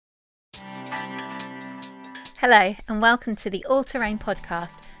Hello and welcome to the All Terrain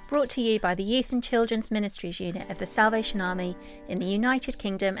podcast, brought to you by the Youth and Children's Ministries Unit of the Salvation Army in the United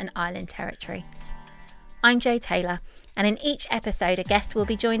Kingdom and Ireland Territory. I'm Jo Taylor, and in each episode a guest will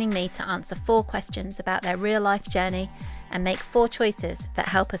be joining me to answer 4 questions about their real life journey and make 4 choices that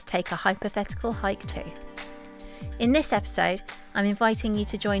help us take a hypothetical hike too. In this episode, I'm inviting you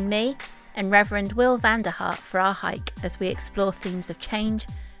to join me and Reverend Will van der Hart for our hike as we explore themes of change,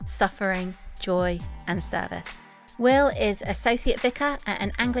 suffering, joy and service. Will is Associate Vicar at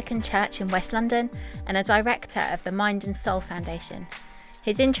an Anglican church in West London and a Director of the Mind and Soul Foundation.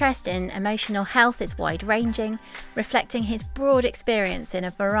 His interest in emotional health is wide-ranging, reflecting his broad experience in a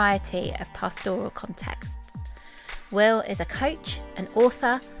variety of pastoral contexts. Will is a coach, an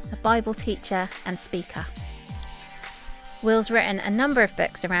author, a Bible teacher and speaker. Will's written a number of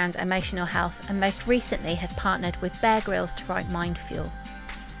books around emotional health and most recently has partnered with Bear Grylls to write Mind Fuel.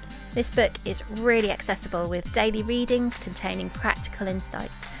 This book is really accessible with daily readings containing practical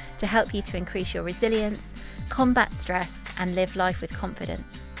insights to help you to increase your resilience, combat stress and live life with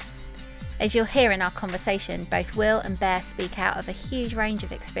confidence. As you'll hear in our conversation, both Will and Bear speak out of a huge range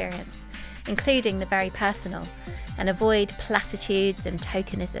of experience, including the very personal, and avoid platitudes and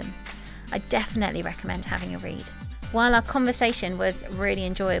tokenism. I definitely recommend having a read. While our conversation was really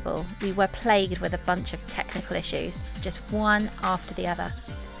enjoyable, we were plagued with a bunch of technical issues, just one after the other.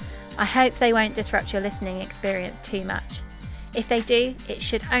 I hope they won't disrupt your listening experience too much. If they do, it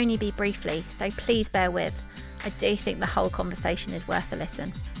should only be briefly, so please bear with. I do think the whole conversation is worth a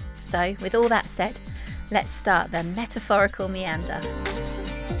listen. So, with all that said, let's start the metaphorical meander.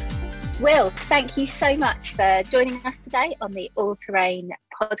 Will, thank you so much for joining us today on the All Terrain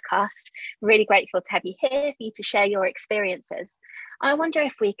podcast. Really grateful to have you here for you to share your experiences. I wonder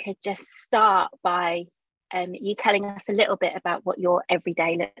if we could just start by you telling us a little bit about what your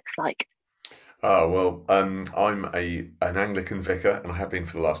everyday looks like. I'm an Anglican vicar and I have been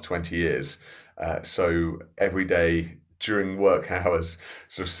for the last 20 years. So every day during work hours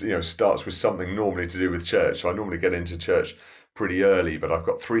starts with something normally to do with church. So I normally get into church pretty early, but I've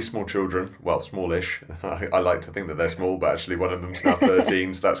got 3 small children, well, smallish. I like to think that they're small, but actually one of them's now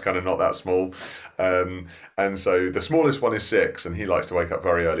 13, so that's kind of not that small. And so the smallest one is 6 and he likes to wake up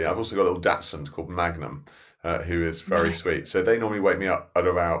very early. I've also got a little Dachshund called Magnum, who is very sweet. So they normally wake me up at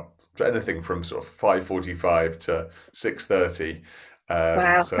about anything from sort of 5:45 to 6:30.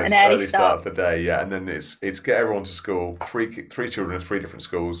 Wow, so it's an an early early start of the day, yeah. And then it's get everyone to school. Three children in 3 different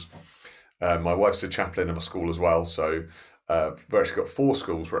schools. My wife's a chaplain in a school as well, so we've actually got 4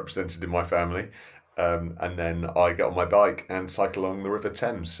 schools represented in my family. And then I get on my bike and cycle along the River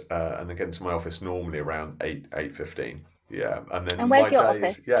Thames, and then get into my office normally around 8:15. Yeah, and then where's my your days.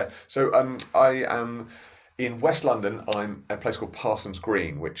 office? Yeah, so I am in West London. I'm at a place called Parsons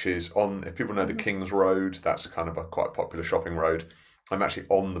Green, which is on, if people know the King's Road, that's kind of a quite popular shopping road. I'm actually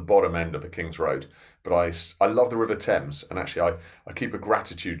on the bottom end of the King's Road, but I love the River Thames, and actually I keep a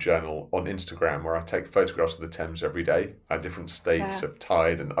gratitude journal on Instagram where I take photographs of the Thames every day at different states of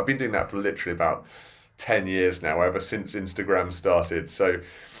tide, and I've been doing that for literally about 10 years now, ever since Instagram started. So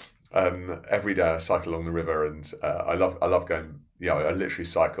every day I cycle along the river, and I love going. I literally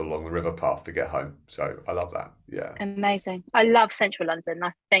cycle along the river path to get home. So I love that. Yeah. Amazing. I love central London.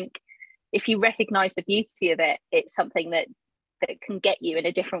 I think if you recognise the beauty of it, it's something that can get you in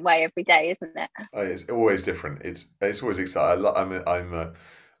a different way every day, isn't it? It's always different. It's always exciting.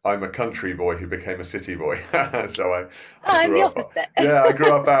 I'm a country boy who became a city boy. So I I'm grew the up. opposite. Yeah, I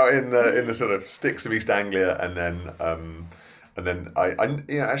grew up out in the sort of sticks of East Anglia, and then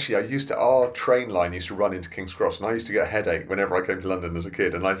I used to, our train line used to run into King's Cross, and I used to get a headache whenever I came to London as a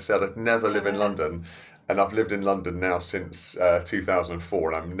kid, and I said I'd never live in London, and I've lived in London now since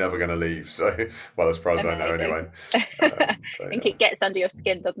 2004, and I'm never going to leave. So, well, as far as I know, anyway. I think it gets under your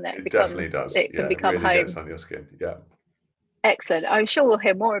skin, doesn't it? It definitely does. It can become really home. Gets under your skin. Yeah. Excellent. I'm sure we'll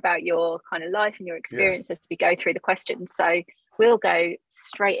hear more about your kind of life and your experiences as we go through the questions. So we'll go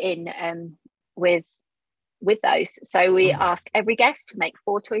straight in with those. So we ask every guest to make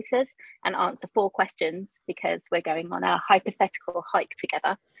 4 choices and answer 4 questions because we're going on a hypothetical hike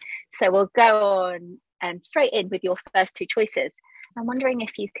together. So we'll go on and straight in with your first 2 choices. I'm wondering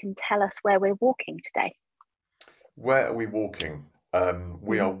if you can tell us where we're walking today. Where are we walking?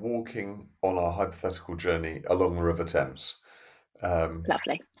 We are walking on our hypothetical journey along the River Thames.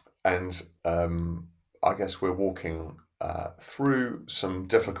 Lovely. And I guess we're walking through some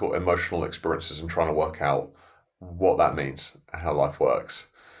difficult emotional experiences and trying to work out what that means, how life works.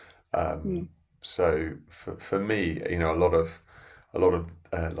 So for me, a lot of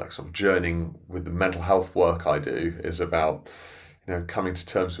like sort of journeying with the mental health work I do is about coming to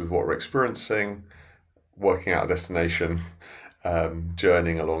terms with what we're experiencing, working out a destination,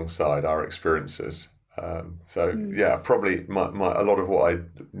 journeying alongside our experiences. So yeah, probably a lot of a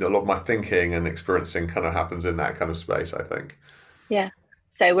lot of my thinking and experiencing kind of happens in that kind of space, I think. Yeah.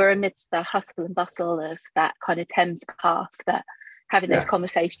 So we're amidst the hustle and bustle of that kind of Thames path, that having those Yeah,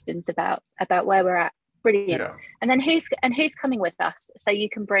 conversations about where we're at. Brilliant. yeah. And then who's coming with us? So you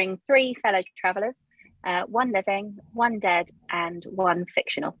can bring 3 fellow travelers, one living, one dead, and one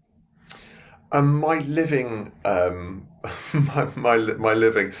fictional. My living, my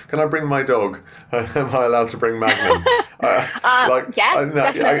living. Can I bring my dog? Am I allowed to bring Magnum? Yeah,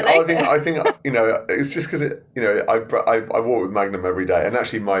 definitely. I think it's just because I walk with Magnum every day, and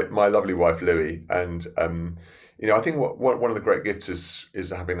actually my lovely wife Louie, and I think one of the great gifts is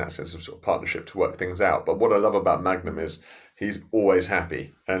having that sense of sort of partnership to work things out. But what I love about Magnum is he's always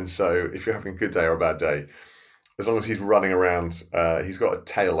happy, and so if you're having a good day or a bad day, as long as he's running around, he's got a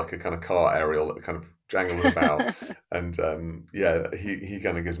tail like a kind of car aerial that kind of jangles about, and he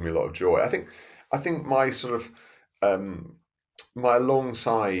kind of gives me a lot of joy. I think my sort of my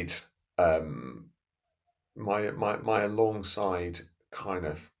alongside my alongside kind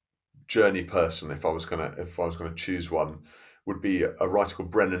of journey person, if I was gonna choose one, would be a writer called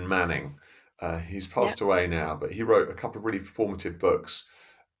Brennan Manning. He's Yeah. passed away now, but he wrote a couple of really formative books.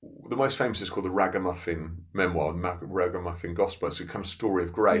 The most famous is called the Ragamuffin Memoir, Ragamuffin Gospel. It's a kind of story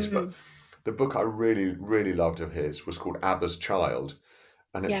of grace. But the book I really, really loved of his was called Abba's Child,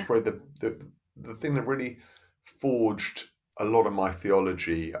 and it was probably the thing that really forged a lot of my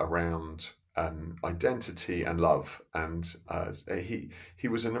theology around identity and love. And he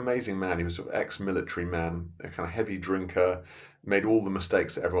was an amazing man. He was an ex-military man, a kind of heavy drinker, made all the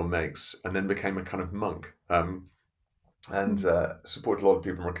mistakes that everyone makes, and then became a kind of monk. And supported a lot of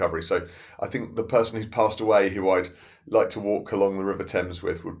people in recovery. So I think the person who's passed away who I'd like to walk along the River Thames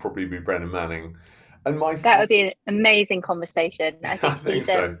with would probably be Brennan Manning. And that would be an amazing conversation. I think, think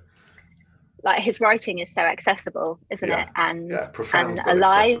so. Like, his writing is so accessible, isn't it? And profound, and but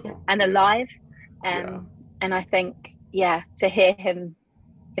alive accessible. and alive. And I think to hear him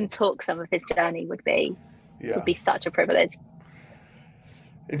talk some of his journey would be such a privilege.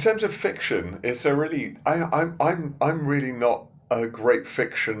 In terms of fiction, it's a really I'm really not a great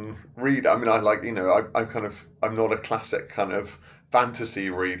fiction reader. I mean, I'm not a classic kind of fantasy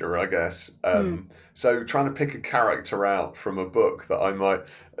reader, I guess. So trying to pick a character out from a book that I might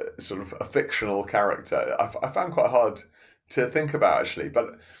sort of a fictional character, I found quite hard to think about actually.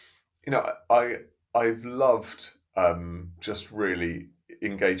 But I've loved just really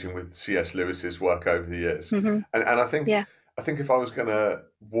engaging with C.S. Lewis's work over the years, and I think. Yeah. I think if I was going to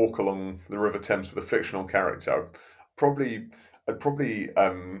walk along the River Thames with a fictional character, I'd probably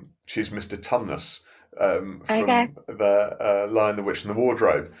choose Mr. Tumnus from the Lion, the Witch, and the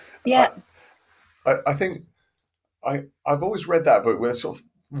Wardrobe. Yeah, I think I've always read that book where it's sort of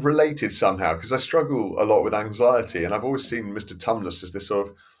related somehow because I struggle a lot with anxiety, and I've always seen Mr. Tumnus as this sort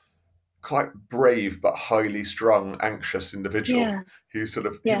of quite brave but highly strung, anxious individual who sort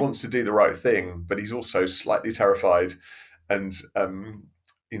of he wants to do the right thing, but he's also slightly terrified. And and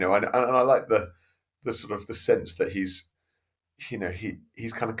I like the sort of the sense that he's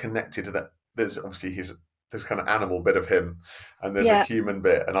kind of connected to that. There's obviously there's kind of animal bit of him, and there's a human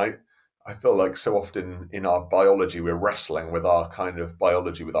bit. And I feel like so often in our biology we're wrestling with our kind of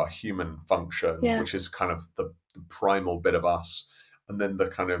biology with our human function, which is kind of the primal bit of us, and then the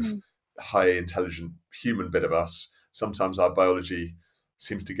kind of high intelligent human bit of us. Sometimes our biology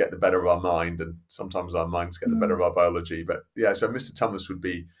seems to get the better of our mind, and sometimes our minds get the better of our biology. But so Mr. Tumnus would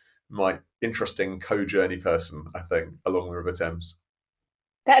be my interesting co-journey person, I think, along the River Thames.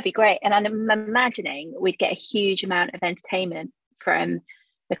 That'd be great. And I'm imagining we'd get a huge amount of entertainment from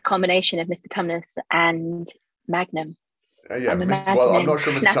the combination of Mr. Tumnus and Magnum. I'm not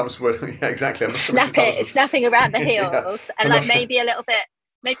sure Mr. Tumnus would. Yeah, exactly. I'm not sure snapping around the heels, and maybe a little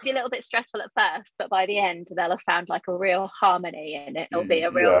bit stressful at first, but by the end they'll have found like a real harmony, and it'll be a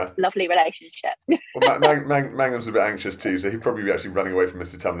real lovely relationship. Well, Magnum's a bit anxious too, so he'd probably be actually running away from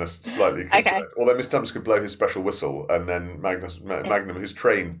Mr. Tumnus slightly. Although Mr. Tumnus could blow his special whistle, and then Magnum, who's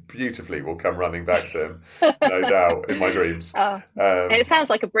trained beautifully, will come running back to him, no doubt, in my dreams. It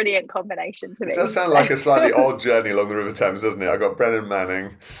sounds like a brilliant combination to me. It does sound like a slightly odd journey along the River Thames, doesn't it? I got Brennan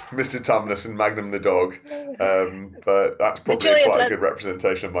Manning, Mr. Tumnus, and Magnum the dog, but that's probably quite a good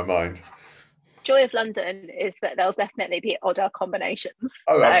representation of my mind. Joy of London is that there'll definitely be odder combinations.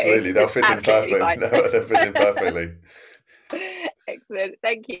 Oh, absolutely. They'll fit in perfectly. They'll fit in perfectly. Excellent.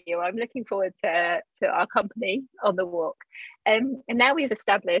 Thank you. I'm looking forward to our company on the walk. And now we've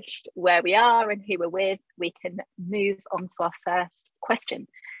established where we are and who we're with, we can move on to our first question.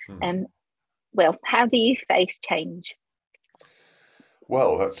 Will, how do you face change?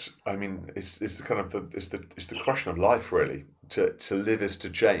 Well, it's the kind of it's the question of life really. To live is to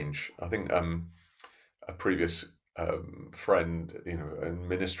change. I think a previous friend, in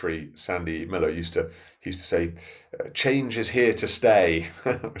ministry, Sandy Miller used to say, "Change is here to stay,"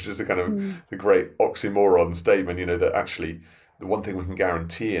 which is the kind of Mm. the great oxymoron statement. That actually the one thing we can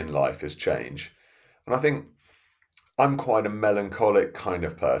guarantee in life is change, and I think I'm quite a melancholic kind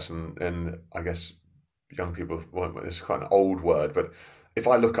of person, and I guess young people, well, it's quite an old word, but if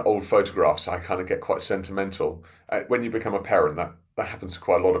I look at old photographs, I kind of get quite sentimental. When you become a parent, that happens to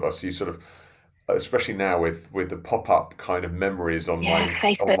quite a lot of us. You sort of, especially now with the pop up kind of memories on Yeah,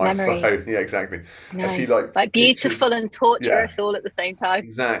 on Facebook my memories. phone. Yeah, exactly. I No, see like like pictures. beautiful and Yeah, torturous all at the same time.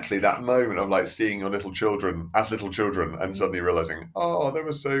 exactly. That moment of like seeing your little children as little children and Mm. suddenly realizing, oh, they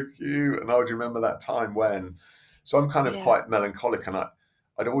were so cute, and oh, do you remember that time when? So I'm kind of Yeah, quite melancholic, and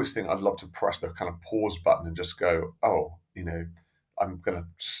I'd always think I'd love to press the kind of pause button and just go, oh, I'm going to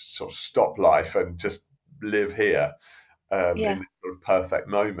sort of stop life and just live here in yeah, this sort of perfect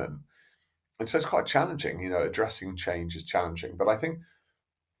moment. And so it's quite challenging, addressing change is challenging. But I think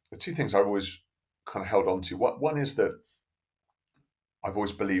the two things I've always kind of held on to. One is that I've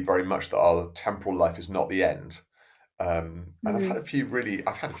always believed very much that our temporal life is not the end. And mm.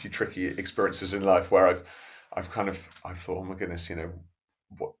 I've had a few tricky experiences in life where I've thought, oh my goodness,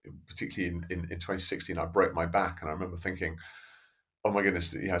 what, particularly in 2016, I broke my back, and I remember thinking, oh my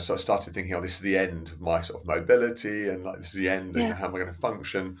goodness, so I started thinking, oh, this is the end of my sort of mobility, and like this is the end, Yeah, how am I going to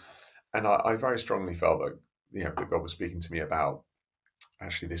function? And I very strongly felt that, that God was speaking to me about,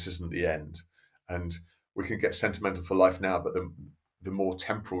 actually, this isn't the end. And we can get sentimental for life now, but the more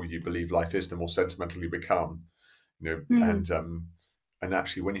temporal you believe life is, the more sentimental you become. mm. And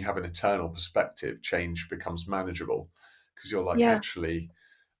actually, when you have an eternal perspective, change becomes manageable, because you're like, Yeah, actually,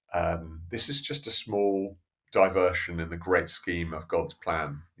 this is just a small diversion in the great scheme of God's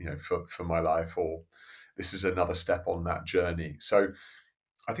plan, for my life, or this is another step on that journey. So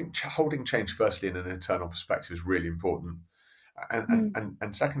I think holding change firstly in an eternal perspective is really important, mm.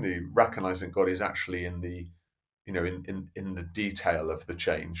 and secondly, recognizing God is actually in the in the detail of the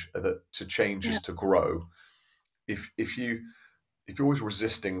change. That to change Yeah, is to grow. If you're always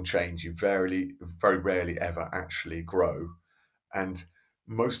resisting change, you very rarely ever actually grow. And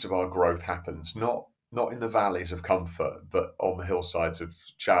most of our growth happens not in the valleys of comfort, but on the hillsides of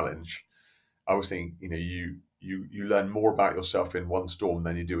challenge. I was thinking, you learn more about yourself in one storm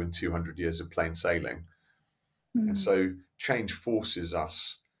than you do in 200 years of plain sailing. And mm. so change forces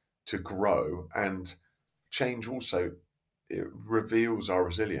us to grow, and change also, it reveals our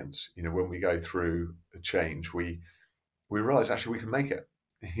resilience. When we go through a change, we realize actually we can make it.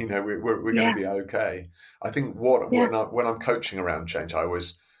 We're going to Yeah, be okay. I think yeah, when I'm coaching around change, I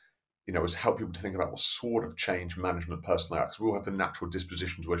always always help people to think about what sort of change management person they are, because we all have a natural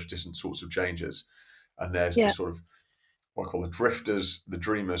disposition towards different sorts of changes. And there's the yeah. sort of what I call the drifters, the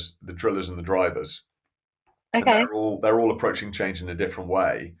dreamers, the drillers, and the drivers, and Okay, they're all approaching change in a different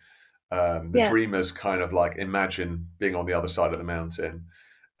way. The yeah, dreamers kind of like imagine being on the other side of the mountain,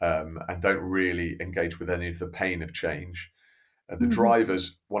 and don't really engage with any of the pain of change. The hmm,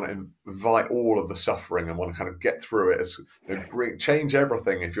 drivers want to invite all of the suffering and want to kind of get through it, as change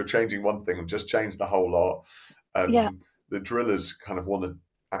everything. If you're changing one thing, just change the whole lot. yeah, The drillers kind of want to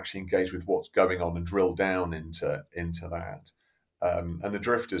actually engage with what's going on and drill down into that. And the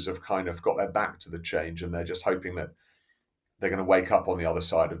drifters have kind of got their back to the change, and they're just hoping that they're going to wake up on the other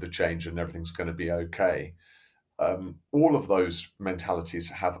side of the change and everything's going to be okay. All of those mentalities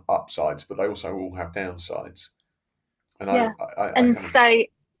have upsides, but they also all have downsides. And yeah. I And kind of, so,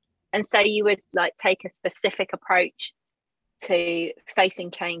 and so you would like take a specific approach to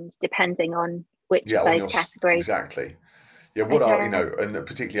facing change depending on which yeah, of on those your categories. exactly. Yeah, what are Okay. and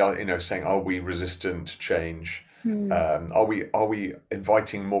particularly saying, are we resistant to change? Hmm. Are we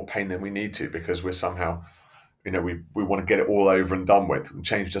inviting more pain than we need to because we're somehow, we want to get it all over and done with? And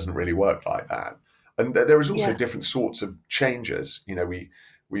change doesn't really work like that. And there is also Yeah, different sorts of changes.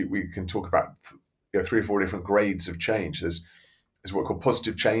 We can talk about 3 or 4 different grades of change. There's what we call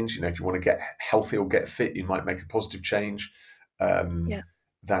positive change. If you want to get healthy or get fit, you might make a positive change. Um, yeah.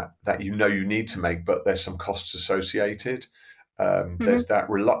 that you need to make, but there's some costs associated. Hmm. There's that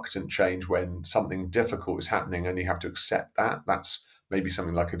reluctant change when something difficult is happening and you have to accept that. That's maybe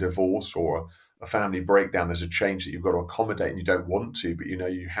something like a divorce or a family breakdown. There's a change that you've got to accommodate and you don't want to, but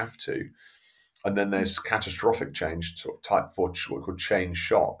you have to. And then there's catastrophic change, sort of type 4, what we call change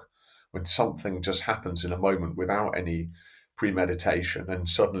shock, when something just happens in a moment without any premeditation and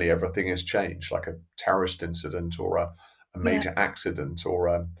suddenly everything is changed, like a terrorist incident or a Yeah, major accident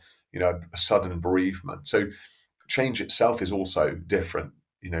or a sudden bereavement. So change itself is also different.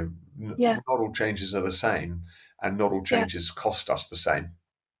 Not all changes are the same, and not all changes cost us the same.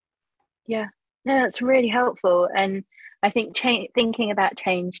 Yeah, no, that's really helpful. And I think thinking about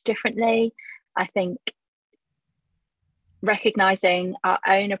change differently, I think recognizing our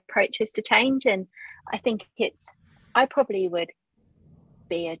own approaches to change. And I think I probably would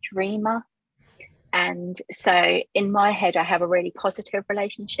be a dreamer. And so in my head, I have a really positive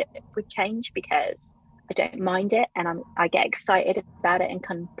relationship with change because I don't mind it, and I get excited about it and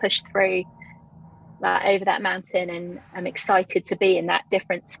can push through over that mountain, and I'm excited to be in that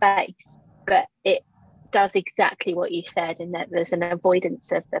different space. But it does exactly what you said, in that there's an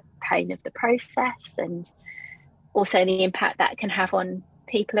avoidance of the pain of the process, and also the impact that can have on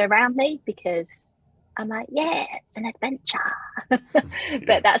people around me, because I'm like, yeah, it's an adventure.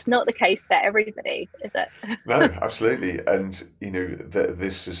 But that's not the case for everybody, is it? No, absolutely. And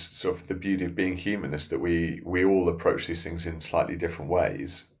this is sort of the beauty of being human, is that we all approach these things in slightly different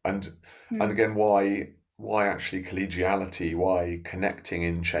ways. And again, why actually collegiality, why connecting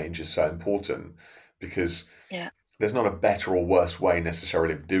in change is so important, because there's not a better or worse way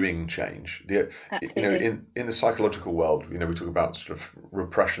necessarily of doing change. In the psychological world, we talk about sort of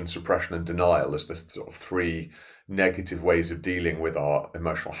repression, suppression, and denial as the sort of three negative ways of dealing with our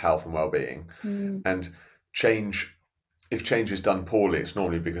emotional health and well-being. And if change is done poorly, it's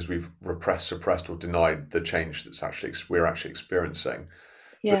normally because we've repressed, suppressed, or denied the change we're actually experiencing.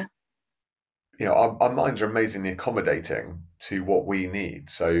 Yeah. But, our minds are amazingly accommodating to what we need.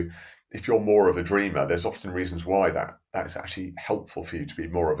 So if you're more of a dreamer, there's often reasons why that's actually helpful for you to be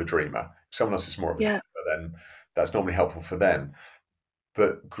more of a dreamer. If someone else is more of a dreamer, then that's normally helpful for them.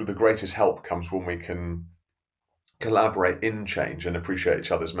 But the greatest help comes when we can collaborate in change and appreciate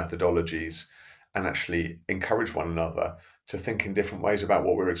each other's methodologies, and actually encourage one another to think in different ways about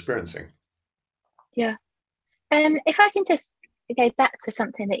what we're experiencing. Yeah. And if I can just go back to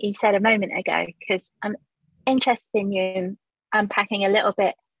something that you said a moment ago, because I'm interested in you unpacking a little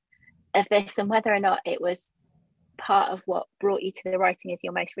bit of this and whether or not it was part of what brought you to the writing of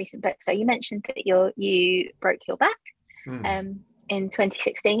your most recent book. So you mentioned that you broke your back in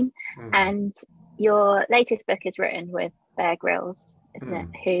 2016, and your latest book is written with Bear Grylls, isn't it?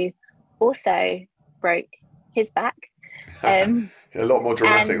 Who also broke his back. A lot more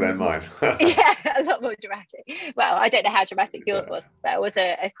dramatic than mine. Yeah, a lot more dramatic. Well, I don't know how dramatic yours was, but it was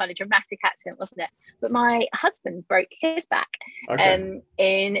a kind of dramatic accident, wasn't it? But my husband broke his back in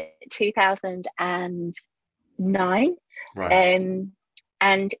 2009. Right.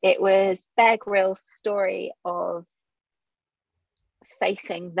 And it was Bear Grylls' story of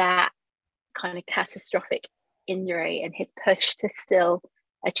facing that kind of catastrophic injury, and his push to still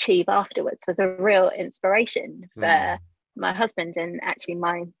achieve afterwards was a real inspiration for my husband. And actually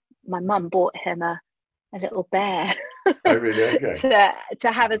my mum bought him a little bear to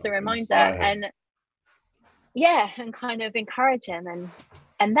have as a reminder, and kind of encourage him.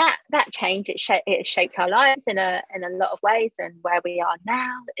 And that change, it shaped our lives in a lot of ways, and where we are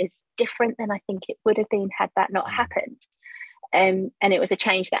now is different than I think it would have been had that not happened. And it was a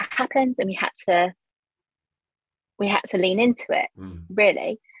change that happened, and we had to lean into it,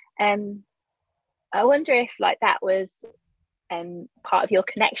 really. I wonder if that was part of your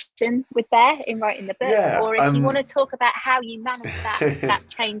connection with Bear in writing the book, or if you want to talk about how you managed that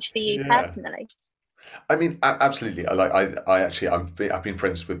change for you personally. I mean, absolutely. I've been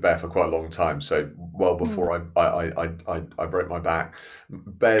friends with Bear for quite a long time. So well before I broke my back.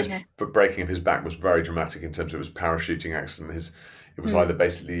 Bear's breaking of his back was very dramatic in terms of his parachuting accident. It was either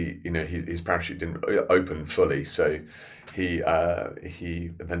basically, his parachute didn't open fully, so he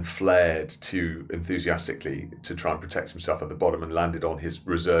then flared too enthusiastically to try and protect himself at the bottom and landed on his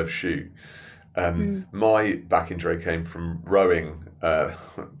reserve shoe. My back injury came from rowing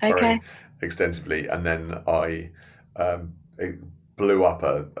very extensively, and then I blew up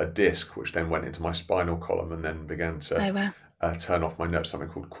a disc, which then went into my spinal column and then began to turn off my nerves, something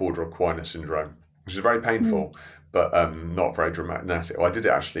called quadriquina syndrome, which is very painful, but not very dramatic. Well, I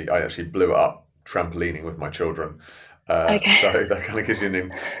actually blew it up trampolining with my children. So that kind of gives you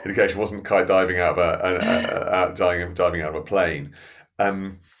an indication. It wasn't kite diving out of diving out of a plane.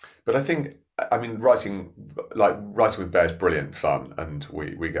 But I think, writing with Bear is brilliant fun, and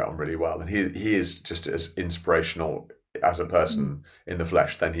we get on really well. And he is just as inspirational as a person in the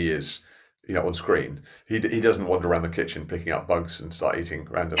flesh than he is, on screen. He doesn't wander around the kitchen picking up bugs and start eating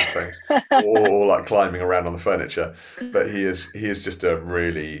random things, or climbing around on the furniture. But he is just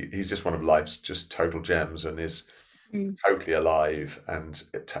he's just one of life's just total gems, and is totally alive, and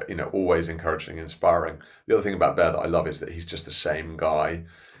always encouraging and inspiring. The other thing about Bear that I love is that he's just the same guy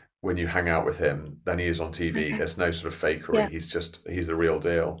when you hang out with him than he is on TV. Okay. There's no sort of fakery. Yeah. He's the real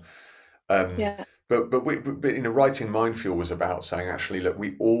deal. Um, Yeah. but writing Mind Fuel was about saying, actually, look,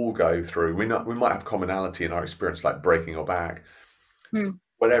 we all go through. We might have commonality in our experience, like breaking your back, Mm.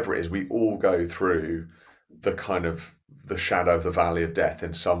 whatever it is. We all go through the kind of the shadow of the valley of death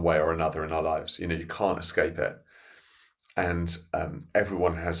in some way or another in our lives. You can't escape it, and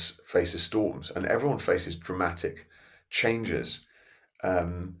everyone faces storms, and everyone faces dramatic changes,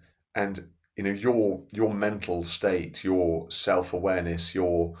 and your mental state, your self-awareness,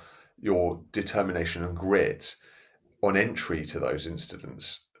 your determination and grit on entry to those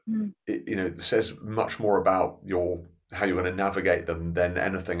incidents, Mm. it says much more about how you're going to navigate them than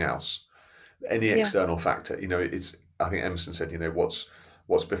anything else, any Yeah. external factor. It's, I think Emerson said,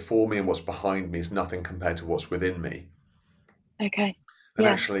 what's before me and what's behind me is nothing compared to what's within me. Okay. And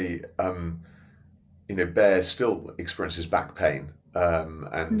Yeah. actually, Bear still experiences back pain,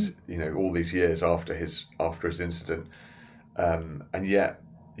 and Mm. all these years after his incident, and yet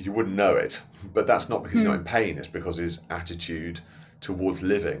you wouldn't know it. But that's not because he's not Mm. in pain; it's because his attitude towards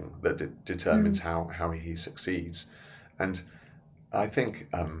living that determines Mm. how he succeeds. And I think,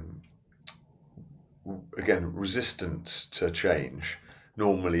 again, resistance to change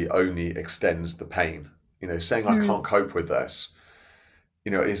normally only extends the pain. Saying I Mm. can't cope with this,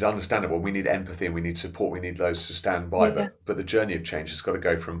 is understandable. We need empathy and we need support. We need those to stand by. Yeah. But the journey of change has got to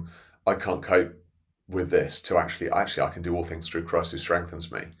go from I can't cope with this to actually I can do all things through Christ who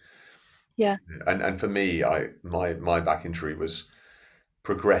strengthens me. Yeah. And for me, my back injury was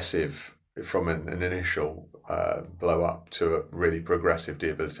progressive from an initial blow up to a really progressive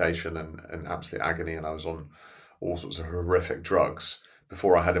debilitation and absolute agony. And I was on all sorts of horrific drugs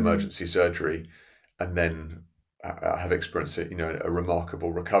before I had Mm. emergency surgery, and then I have experienced a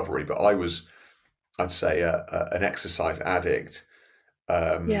remarkable recovery. But I'd say, an exercise addict,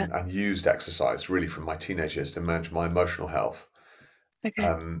 Yeah. and used exercise really from my teenage years to manage my emotional health. Okay.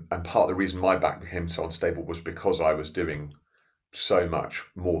 And part of the reason my back became so unstable was because I was doing so much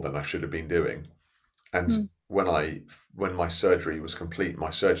more than I should have been doing. And Mm. when my surgery was complete, my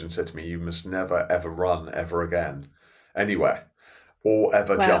surgeon said to me, "You must never ever run ever again, anywhere, or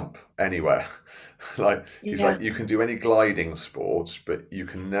ever Wow. jump anywhere." Like he's Yeah. like, "You can do any gliding sports, but you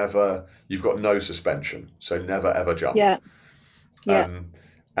can never. You've got no suspension, so never ever jump." Yeah. Yeah. Um,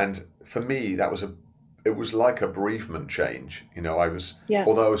 and for me, it was like a bereavement change. Yeah.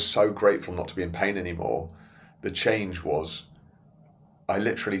 Although I was so grateful not to be in pain anymore, the change was, I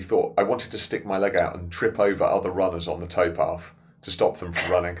literally thought I wanted to stick my leg out and trip over other runners on the towpath to stop them from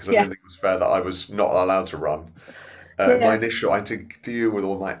running, because I Yeah. didn't think it was fair that I was not allowed to run. Yeah. I had to deal with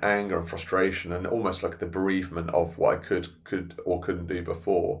all my anger and frustration and almost like the bereavement of what I could or couldn't do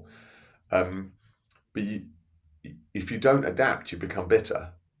before. Um, but if you don't adapt, you become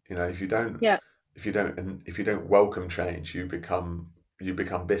bitter. If you don't Yeah. if you don't welcome change, you become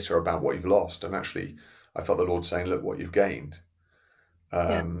bitter about what you've lost. And actually, I felt the Lord saying, "Look what you've gained,"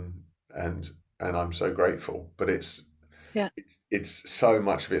 Yeah. um, and I'm so grateful. But Yeah. it's so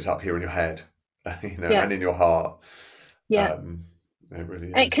much of it's up here in your head, Yeah. and in your heart. Yeah. Um, it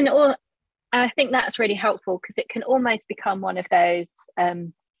really It is. can all. I think that's really helpful because it can almost become one of those.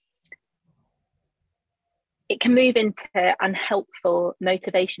 It can move into unhelpful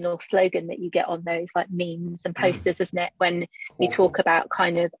motivational slogan that you get on those like memes and Mm, posters, isn't it? When you talk awful. about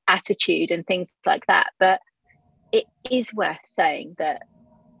kind of attitude and things like that. But it is worth saying that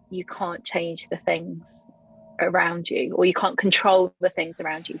you can't change the things around you, or you can't control the things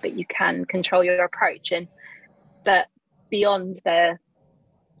around you, but you can control your approach. And but beyond the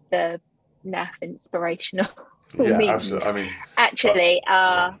naff inspirational Yeah, memes absolutely. I mean, actually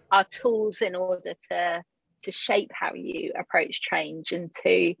yeah, are tools in order to shape how you approach change and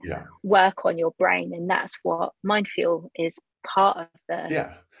to yeah, work on your brain. And that's what Mind Fuel is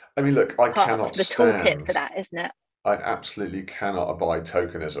yeah. I mean, look, I part of cannot the toolkit for stand. that, isn't it? I absolutely cannot abide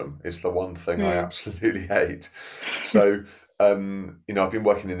tokenism. It's the one thing I Mm. absolutely hate. So, I've been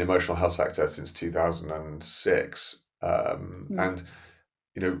working in the emotional health sector since 2006, Mm. and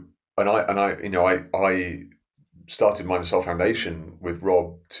you know, I started Mind and Soul Foundation with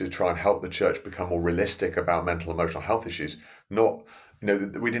Rob to try and help the church become more realistic about mental and emotional health issues. Not,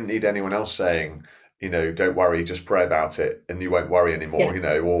 we didn't need anyone else saying, don't worry, just pray about it and you won't worry anymore,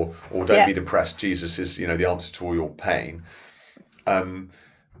 Yeah. or don't Yeah. be depressed. Jesus is, the answer to all your pain.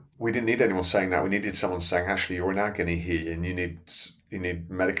 We didn't need anyone saying that. We needed someone saying, actually, you're in agony here and you need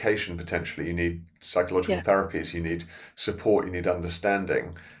medication potentially. You need psychological Yeah. therapies. You need support. You need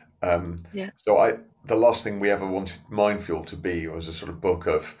understanding. Um, Yeah. so the last thing we ever wanted Mind Fuel to be was a sort of book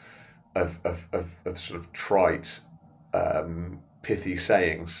of sort of trite, pithy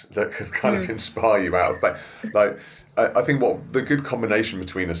sayings that could kind of inspire you out of pain. Like, I think what the good combination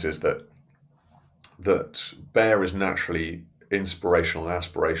between us is that Bear is naturally inspirational and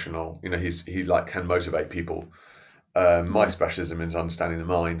aspirational. You know, he like can motivate people. My specialism is understanding the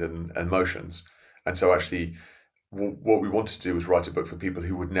mind and emotions, and so actually, what we wanted to do was write a book for people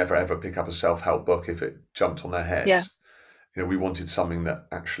who would never ever pick up a self-help book if it jumped on their heads. Yeah. You know, we wanted something that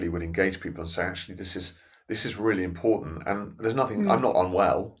actually would engage people and say, actually, this is really important. And there's nothing. I'm not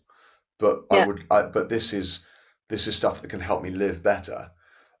unwell, but but this is stuff that can help me live better.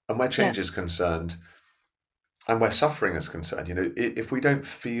 And where change is concerned, and where suffering is concerned, you know, if we don't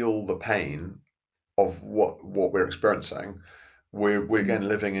feel the pain of what we're experiencing, we're again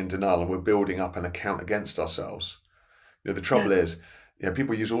living in denial, and we're building up an account against ourselves. You know, the trouble is, you know,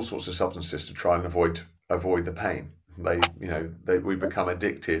 people use all sorts of substances to try and avoid the pain. We become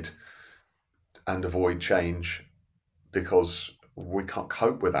addicted and avoid change because we can't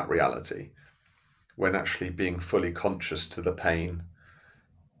cope with that reality. When actually being fully conscious to the pain,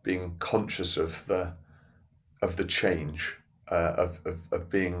 being conscious of the change, of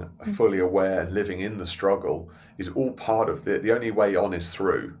being fully aware and living in the struggle is all part of the only way on is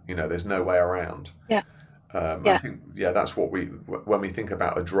through. You know, there's no way around. I think that's what when we think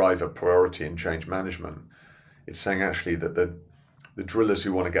about a driver priority in change management, it's saying actually that the drillers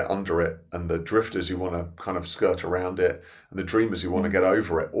who want to get under it, and the drifters who want to kind of skirt around it, and the dreamers who want to get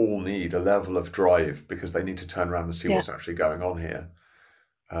over it, all need a level of drive, because they need to turn around and see what's actually going on here.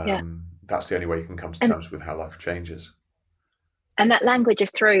 That's the only way you can come to terms with how life changes. And that language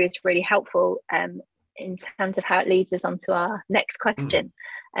of through is really helpful in terms of how it leads us on to our next question,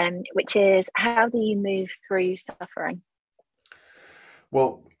 which is, how do you move through suffering?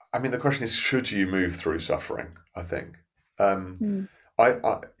 Well, I mean, the question is, should you move through suffering? I think. One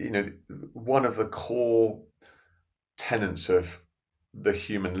of the core tenets of the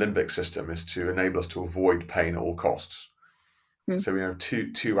human limbic system is to enable us to avoid pain at all costs. So we have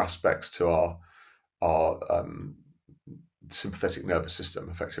two aspects to our sympathetic nervous system.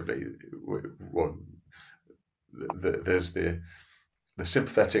 Effectively, there's the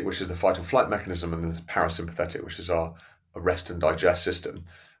sympathetic, which is the fight or flight mechanism, and there's parasympathetic, which is our rest and digest system.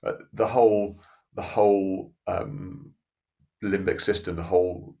 The whole limbic system, the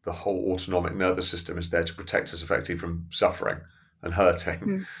whole autonomic nervous system is there to protect us effectively from suffering and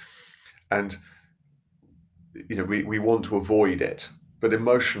hurting. And you know, we want to avoid it, but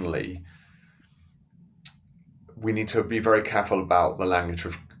emotionally we need to be very careful about the language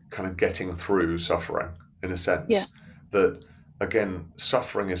of kind of getting through suffering, in a sense that, again,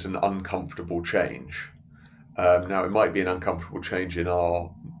 suffering is an uncomfortable change. Now, it might be an uncomfortable change in our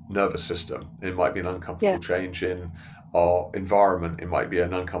nervous system. It might be an uncomfortable change in our environment. It might be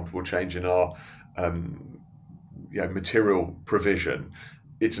an uncomfortable change in our material provision.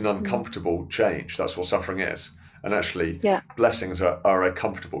 It's an uncomfortable change. That's what suffering is. And actually, blessings are a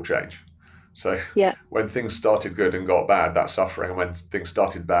comfortable change. So when things started good and got bad, that's suffering. And when things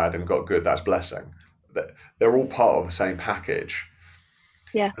started bad and got good, that's blessing. They're all part of the same package.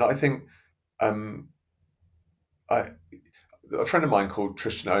 And I think a friend of mine called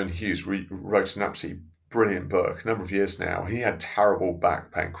Tristan Owen Hughes wrote an absolutely brilliant book a number of years now. He had terrible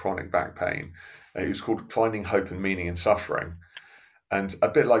back pain, chronic back pain. It was called Finding Hope and Meaning in Suffering. And a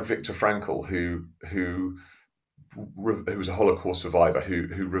bit like Viktor Frankl, who was a Holocaust survivor,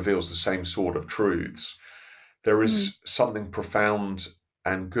 who reveals the same sort of truths, there is something profound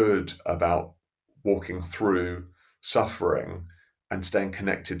and good about walking through suffering and staying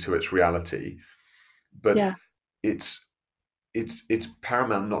connected to its reality. But it's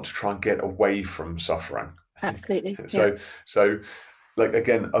paramount not to try and get away from suffering. Absolutely. So like,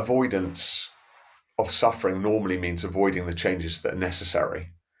 again, avoidance of suffering normally means avoiding the changes that are necessary.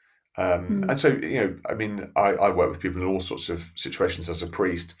 And so, you know, I mean, I work with people in all sorts of situations as a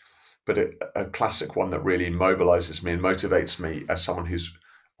priest, but a classic one that really mobilizes me and motivates me as someone who's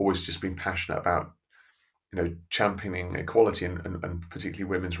always just been passionate about, you know, championing equality and particularly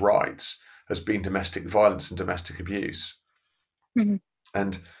women's rights, has been domestic violence and domestic abuse.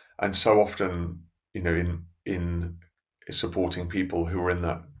 And so often, you know, in supporting people who are in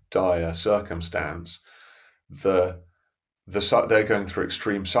that dire circumstance, they're going through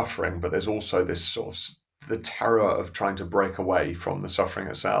extreme suffering, but there's also this sort of the terror of trying to break away from the suffering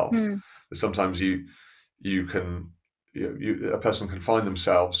itself. Sometimes a person can find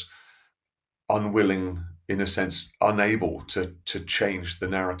themselves unwilling, in a sense, unable to change the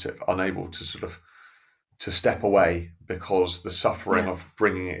narrative, unable to sort of to step away because the suffering of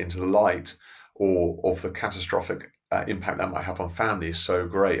bringing it into the light, or of the catastrophic impact that might have on family, is so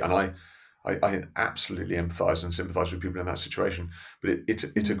great. And I absolutely empathise and sympathise with people in that situation. But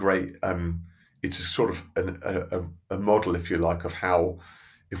it's a great it's a sort of a model, if you like, of how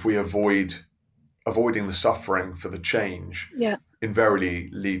if we avoiding the suffering for the change Yeah. invariably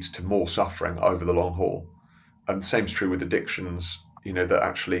leads to more suffering over the long haul. And the same is true with addictions. That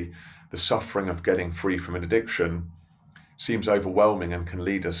actually the suffering of getting free from an addiction seems overwhelming and can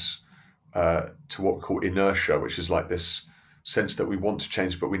lead us to what we call inertia, which is like this sense that we want to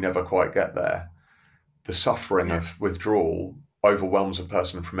change but we never quite get there. The suffering of withdrawal overwhelms a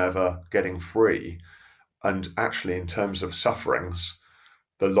person from ever getting free. And actually, in terms of sufferings,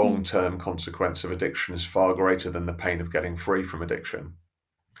 the long-term consequence of addiction is far greater than the pain of getting free from addiction.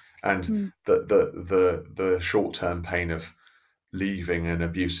 And the short-term pain of leaving an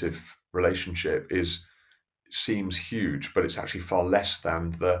abusive relationship seems huge, but it's actually far less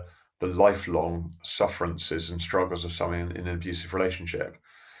than the lifelong sufferances and struggles of someone in an abusive relationship.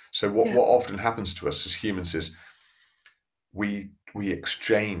 So what often happens to us as humans is we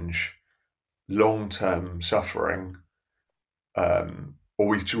exchange long-term suffering, or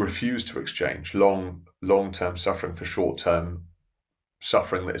we refuse to exchange long-term suffering for short-term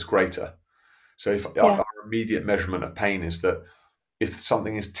suffering that is greater. So if our immediate measurement of pain is that if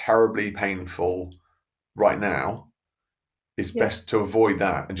something is terribly painful right now, it's best to avoid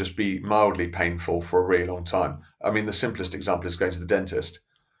that and just be mildly painful for a really long time. I mean, the simplest example is going to the dentist.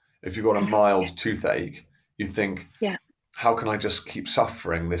 If you've got a mild toothache, you think, how can I just keep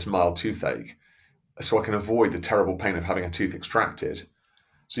suffering this mild toothache so I can avoid the terrible pain of having a tooth extracted?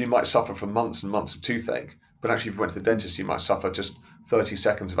 So you might suffer for months and months of toothache, but actually if you went to the dentist, you might suffer just 30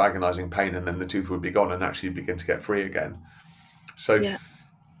 seconds of agonizing pain and then the tooth would be gone and actually begin to get free again. So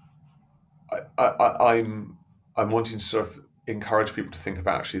I'm wanting to sort of encourage people to think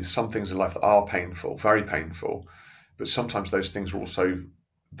about actually some things in life that are painful, very painful, but sometimes those things are also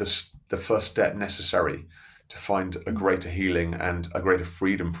the first step necessary to find a greater healing and a greater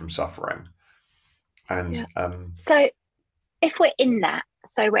freedom from suffering. And so if we're in that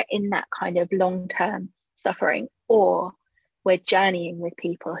kind of long-term suffering, or we're journeying with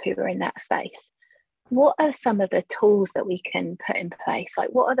people who are in that space, what are some of the tools that we can put in place? Like,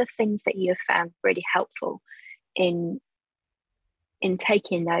 what are the things that you have found really helpful in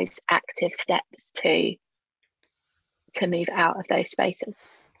taking those active steps to move out of those spaces?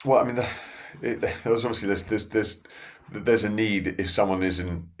 Well, I mean, there's obviously there's a need if someone is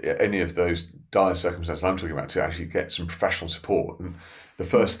in any of those dire circumstances I'm talking about to actually get some professional support. And the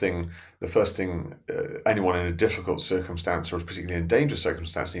first thing anyone in a difficult circumstance or particularly in dangerous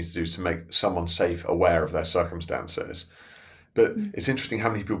circumstance needs to do is to make someone safe aware of their circumstances. But it's interesting how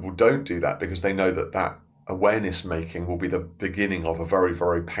many people don't do that because they know that awareness making will be the beginning of a very,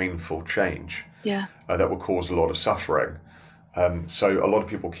 very painful change that will cause a lot of suffering. So a lot of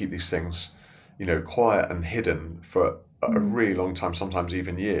people keep these things, quiet and hidden for a really long time, sometimes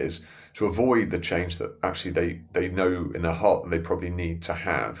even years, to avoid the change that actually they know in their heart that they probably need to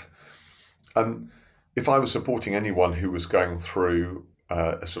have. If I was supporting anyone who was going through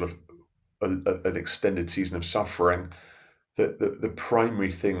a sort of an extended season of suffering, the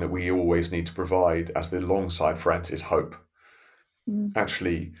primary thing that we always need to provide as the alongside friends is hope.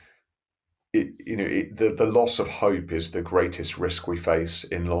 Actually, the loss of hope is the greatest risk we face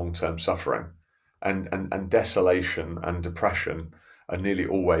in long-term suffering, and desolation and depression are nearly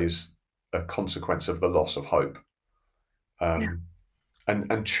always a consequence of the loss of hope.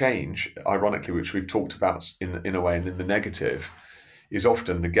 And change, ironically, which we've talked about in a way and in the negative, is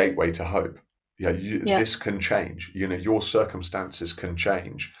often the gateway to hope. This can change. Your circumstances can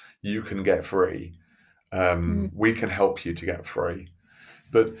change. You can get free. We can help you to get free.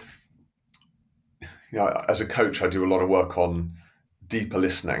 But as a coach, I do a lot of work on deeper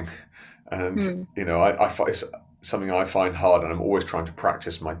listening, and I find it's something I find hard, and I'm always trying to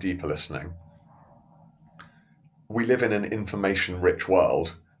practice my deeper listening. We live in an information-rich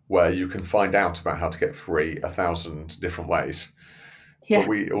world where you can find out about how to get free 1,000 different ways. But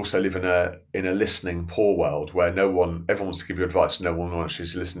we also live in a listening poor world where everyone wants to give you advice, no one wants you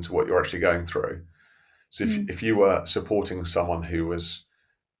to listen to what you're actually going through. So if you were supporting someone who was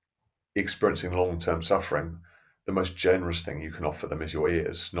experiencing long-term suffering, the most generous thing you can offer them is your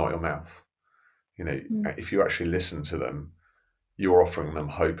ears, not your mouth. If you actually listen to them, you're offering them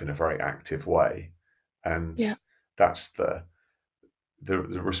hope in a very active way. And that's the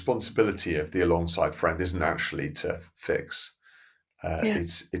responsibility of the alongside friend isn't actually to fix.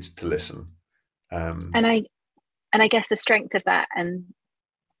 It's to listen. And I guess the strength of that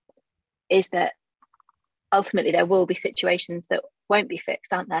is that ultimately there will be situations that won't be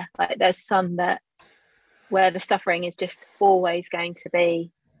fixed, aren't there? Like there's some where the suffering is just always going to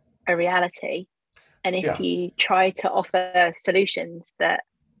be a reality. And if Yeah. you try to offer solutions that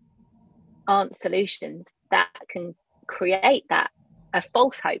aren't solutions, that can create a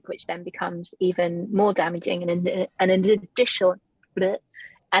false hope, which then becomes even more damaging and an additional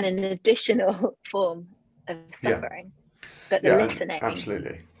form of Yeah. suffering. But the Yeah, and listening,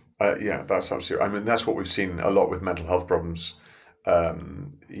 absolutely. Yeah, that's absolutely. I mean, that's what we've seen a lot with mental health problems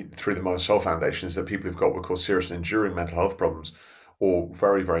through the Mind and Soul Foundation, is that people who've got what we call serious and enduring mental health problems, or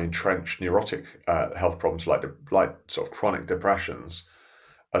very, very entrenched neurotic health problems like sort of chronic depressions,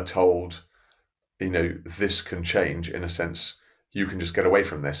 are told, this can change in a sense. You can just get away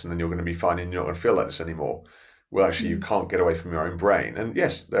from this, and then you're going to be fine, and you're not going to feel like this anymore. Well, actually, you can't get away from your own brain. And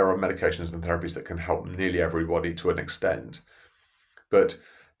yes, there are medications and therapies that can help nearly everybody to an extent, but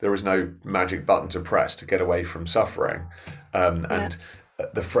there is no magic button to press to get away from suffering. And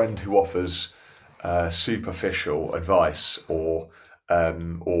the friend who offers superficial advice or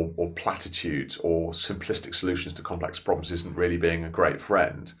platitudes or simplistic solutions to complex problems isn't really being a great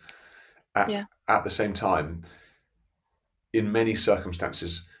friend. At the same time, in many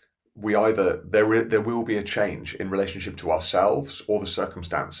circumstances, we either there will be a change in relationship to ourselves or the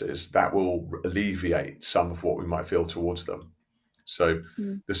circumstances that will alleviate some of what we might feel towards them. So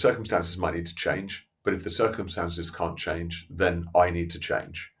the circumstances might need to change, but if the circumstances can't change, then I need to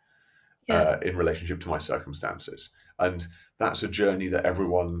change in relationship to my circumstances. And that's a journey that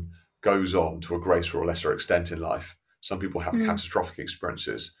everyone goes on to a greater or lesser extent in life. Some people have catastrophic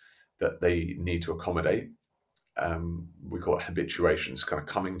experiences that they need to accommodate. We call it habituations, kind of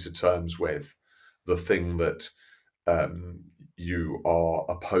coming to terms with the thing that you are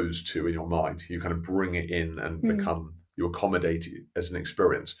opposed to in your mind. You kind of bring it in and you accommodate it as an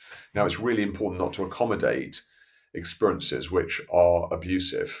experience. Now, it's really important not to accommodate experiences which are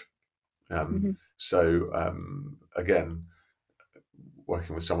abusive. So, again,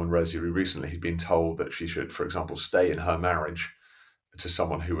 working with someone relatively recently, he'd been told that she should, for example, stay in her marriage to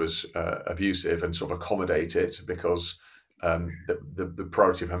someone who was abusive and sort of accommodate it because the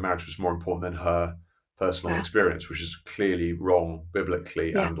priority of her marriage was more important than her personal experience, which is clearly wrong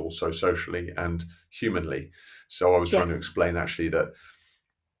biblically and also socially and humanly. So I was trying to explain actually that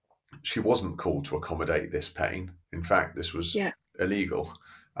she wasn't called to accommodate this pain. In fact, this was illegal.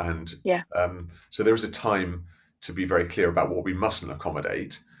 And so there is a time to be very clear about what we mustn't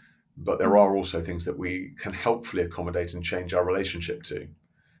accommodate, but there are also things that we can helpfully accommodate and change our relationship to.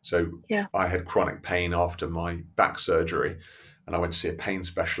 So I had chronic pain after my back surgery, and I went to see a pain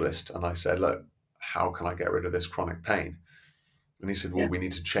specialist, and I said, look, how can I get rid of this chronic pain? And he said, well, we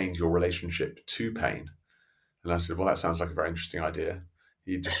need to change your relationship to pain. And I said, well, that sounds like a very interesting idea.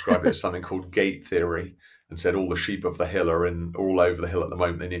 He described it as something called gate theory and said all the sheep of the hill are all over the hill at the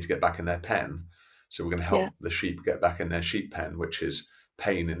moment. They need to get back in their pen. So we're going to help the sheep get back in their sheep pen, which is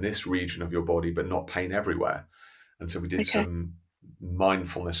pain in this region of your body, but not pain everywhere. And so we did some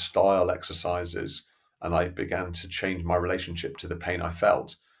mindfulness style exercises, and I began to change my relationship to the pain I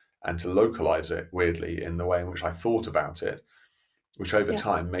felt and to localize it weirdly in the way in which I thought about it, which over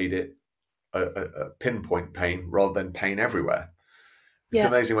time made it a pinpoint pain rather than pain everywhere. It's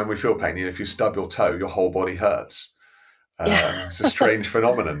amazing when we feel pain. If you stub your toe, your whole body hurts. It's a strange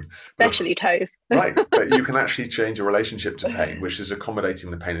phenomenon. Especially toes. Right, but you can actually change your relationship to pain, which is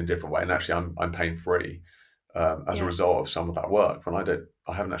accommodating the pain in a different way. And actually, I'm pain free as a result of some of that work. When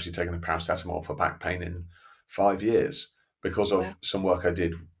I haven't actually taken a paracetamol for back pain in 5 years because of some work I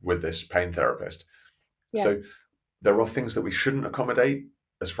did with this pain therapist. So there are things that we shouldn't accommodate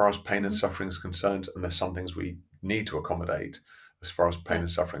as far as pain and suffering is concerned, and there's some things we need to accommodate as far as pain and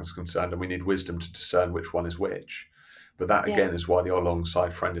suffering is concerned, and we need wisdom to discern which one is which. But that again is why the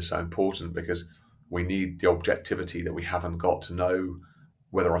alongside friend is so important, because we need the objectivity that we haven't got to know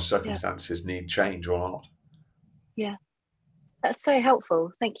whether our circumstances need change or not. Yeah, that's so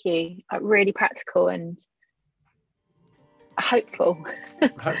helpful. Thank you. Really practical and hopeful. I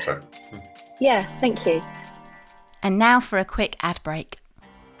hope so. Yeah, thank you. And now for a quick ad break.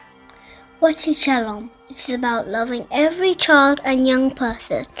 What is Shalom? It is about loving every child and young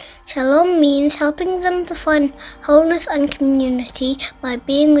person. Shalom means helping them to find wholeness and community by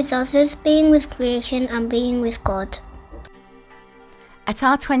being with others, being with creation, and being with God. At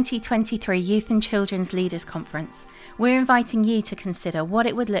our 2023 Youth and Children's Leaders Conference, we're inviting you to consider what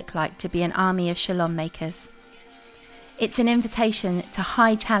it would look like to be an army of Shalom makers. It's an invitation to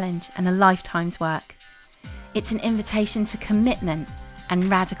high challenge and a lifetime's work. It's an invitation to commitment and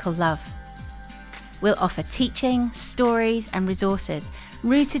radical love. We'll offer teaching, stories and resources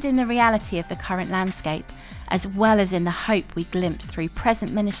rooted in the reality of the current landscape, as well as in the hope we glimpse through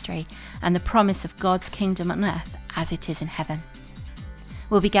present ministry and the promise of God's kingdom on earth as it is in heaven.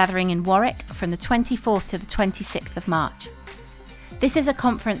 We'll be gathering in Warwick from the 24th to the 26th of March. This is a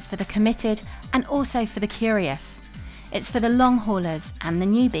conference for the committed and also for the curious. It's for the long haulers and the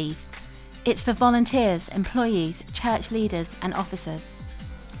newbies. It's for volunteers, employees, church leaders and officers.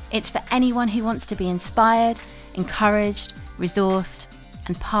 It's for anyone who wants to be inspired, encouraged, resourced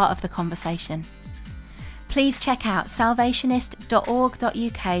and part of the conversation. Please check out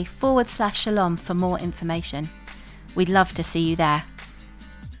salvationist.org.uk/shalom for more information. We'd love to see you there.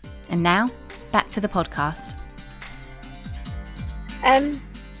 And now, back to the podcast.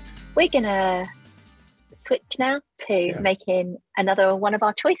 We're going to switch now to making another one of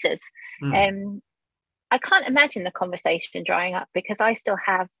our choices. I can't imagine the conversation drying up because I still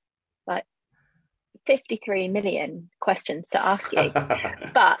have like 53 million questions to ask you.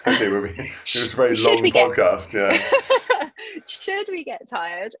 But okay, it was a very long podcast. Should we get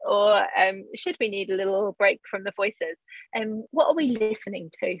tired, or should we need a little break from the voices? What are we listening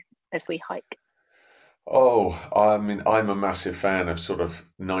to as we hike? Oh, I mean, I'm a massive fan of sort of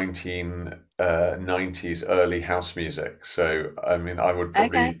 1990s early house music. So, I mean, I would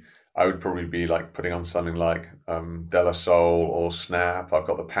probably be like putting on something like De La Soul or Snap. I've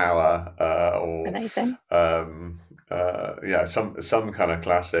Got the Power, or Amazing. some kind of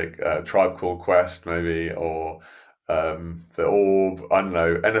classic, Tribe Called Quest maybe, or The Orb. I don't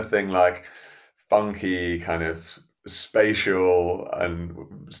know, anything like funky, kind of spatial, and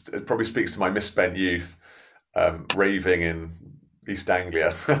it probably speaks to my misspent youth, raving in East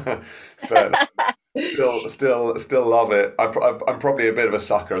Anglia. But still love it. I'm probably a bit of a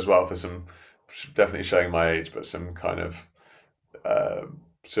sucker as well for some, definitely showing my age, but some kind of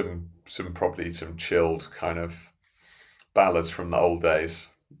some chilled kind of ballads from the old days,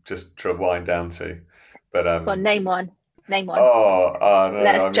 just to wind down to. But well, name one. Oh, no,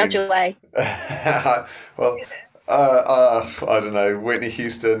 let's judge away. Well, I don't know. Whitney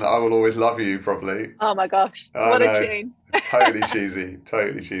Houston, I Will Always Love You, probably. Oh my gosh, what a tune! Totally cheesy.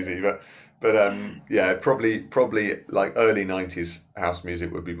 But yeah, probably like early 90s house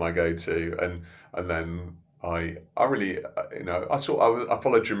music would be my go-to, and then I really, I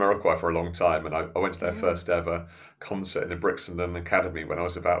followed Jamiroquai for a long time, and I went to their first ever concert in the Brixton Academy when I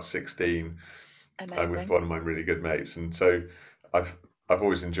was about 16. With one of my really good mates, and so I've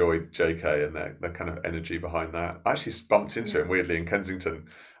always enjoyed JK and their kind of energy behind that. I actually bumped into him weirdly in Kensington.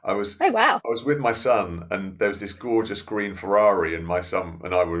 I was with my son, and there was this gorgeous green Ferrari, and my son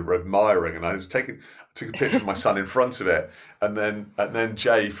and I were admiring, and I took a picture of my son in front of it, and then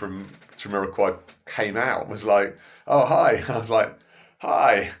Jay from Jamiroquai came out and was like, "Oh, hi." I was like,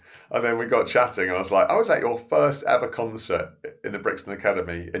 "Hi." And then we got chatting, and I was like, "I was at your first ever concert in the Brixton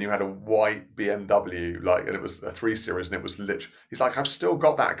Academy, and you had a white BMW, and it was a 3 Series, and it was literally." He's like, "I've still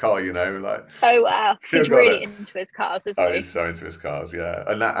got that car, like." Oh wow, he's really into his cars, isn't he? He's so into his cars, yeah.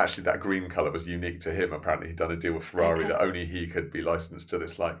 And that green colour was unique to him. Apparently, he'd done a deal with Ferrari that only he could be licensed to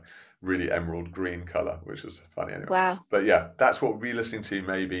this really emerald green colour, which was funny anyway. Wow. But yeah, that's what we'll be listening to.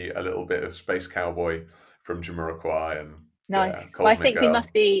 Maybe a little bit of Space Cowboy from Jamiroquai and nice. Yeah, well, I think we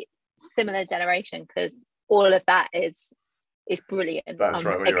must be similar generation, because all of that is brilliant. That's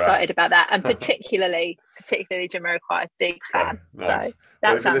I'm excited about that, and particularly Jamiroquai, big fan. Nice. So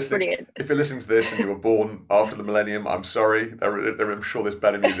that's brilliant. If you're listening to this and you were born after the millennium, I'm sorry. I'm sure there's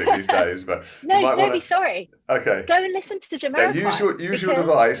better music these days, but don't be sorry. Okay, go and listen to Jamiroquai. Yeah, use your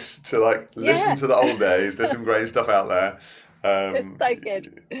device to listen to the old days. There's some great stuff out there. It's so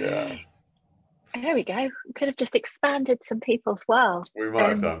good. Yeah. There we go. We could have just expanded some people's world. We might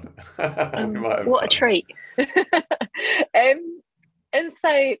have done. What a treat. And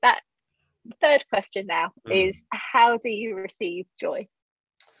so that third question now is, how do you receive joy?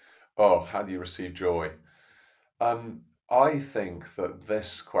 Oh, how do you receive joy? I think that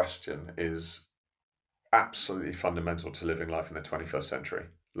this question is absolutely fundamental to living life in the 21st century.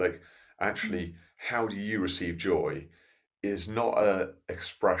 Actually, how do you receive joy is not an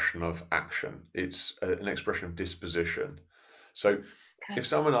expression of action. It's an expression of disposition. So if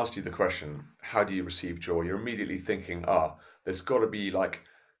someone asked you the question, how do you receive joy? You're immediately thinking, there's got to be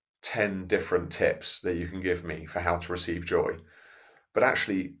 10 different tips that you can give me for how to receive joy. But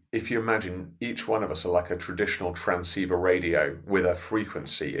actually, if you imagine each one of us are like a traditional transceiver radio with a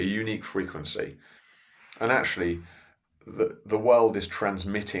frequency, a unique frequency. And actually, the world is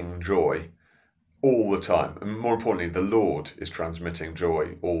transmitting joy all the time. And more importantly, the Lord is transmitting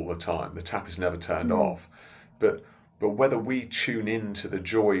joy all the time. The tap is never turned off. But whether we tune into the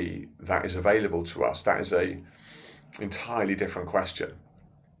joy that is available to us, that is a entirely different question.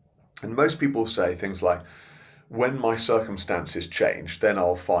 And most people say things like, when my circumstances change, then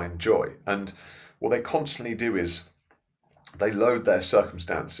I'll find joy. And what they constantly do is they load their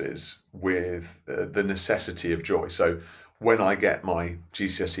circumstances with the necessity of joy. So when I get my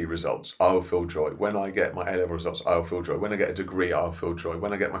GCSE results, I'll feel joy. When I get my A-level results, I'll feel joy. When I get a degree, I'll feel joy.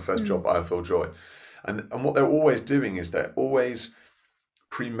 When I get my first job, I'll feel joy. And what they're always doing is they're always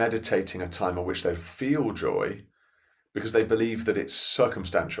premeditating a time at which they feel joy because they believe that it's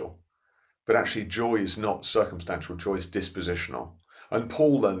circumstantial. But actually, joy is not circumstantial, joy is dispositional. And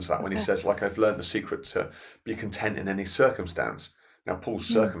Paul learns that when he says, like, I've learned the secret to be content in any circumstance. Now, Paul's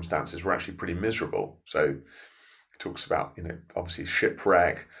circumstances were actually pretty miserable. So he talks about, obviously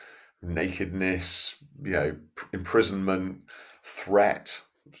shipwreck, nakedness, imprisonment, threat,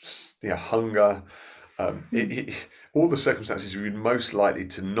 hunger. All the circumstances you'd most likely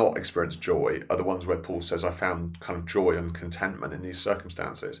to not experience joy are the ones where Paul says, I found kind of joy and contentment in these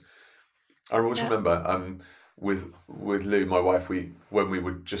circumstances. I always remember with Lou, my wife, when we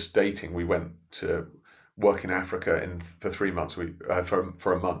were just dating, we went to work in Africa for 3 months.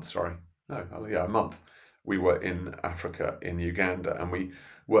 For a month, sorry, a month. We were in Africa in Uganda, and we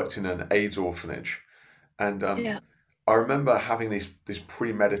worked in an AIDS orphanage. And I remember having these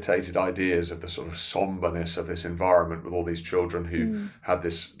premeditated ideas of the sort of somberness of this environment with all these children who had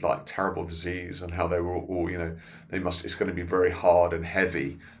this like terrible disease, and how they were all, it's going to be very hard and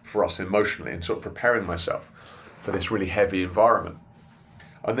heavy for us emotionally, and sort of preparing myself for this really heavy environment.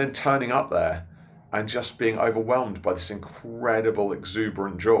 And then turning up there and just being overwhelmed by this incredible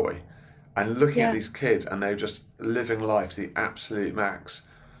exuberant joy, and looking at these kids, and they're just living life to the absolute max.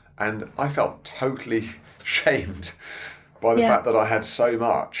 And I felt totally shamed by the fact that I had so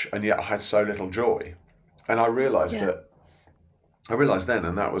much and yet I had so little joy. And I realised then,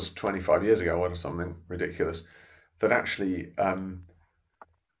 and that was 25 years ago or something ridiculous, that actually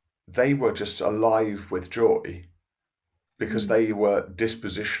they were just alive with joy because they were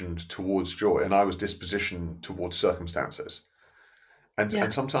dispositioned towards joy, and I was dispositioned towards circumstances.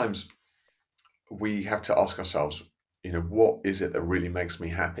 And sometimes we have to ask ourselves, what is it that really makes me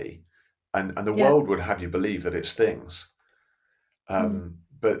happy? And the world would have you believe that it's things.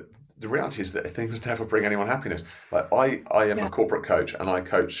 But the reality is that things never bring anyone happiness. Like I am a corporate coach, and I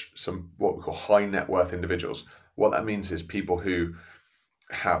coach some what we call high net worth individuals. What that means is people who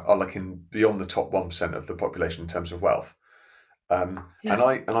are like in beyond the top 1% of the population in terms of wealth. And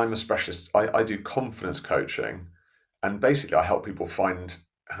I'm a specialist. I do confidence coaching, and basically I help people find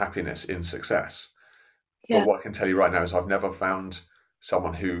happiness in success. But what I can tell you right now is I've never found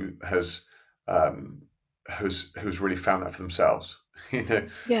someone who has who's really found that for themselves.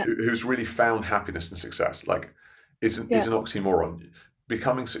 Who's really found happiness and success. Like it's an oxymoron.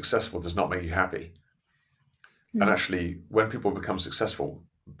 Becoming successful does not make you happy. And actually, when people become successful,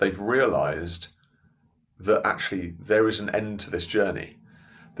 they've realized that actually there is an end to this journey.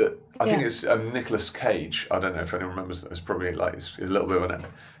 That I think it's Nicolas Cage. I don't know if anyone remembers. It's probably like it's a little bit of a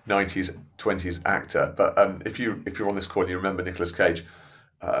 90s, 20s actor. But if you're on this call and you remember Nicolas Cage,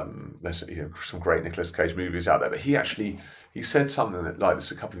 there's some great Nicolas Cage movies out there. But he said something like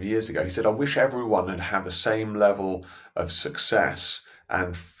this a couple of years ago. He said, "I wish everyone had had the same level of success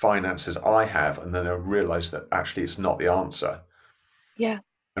and finances I have," and then I realised that actually it's not the answer. Yeah.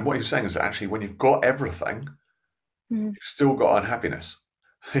 And what he was saying is that actually when you've got everything, you've still got unhappiness.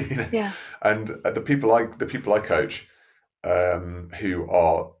 And the people I coach, who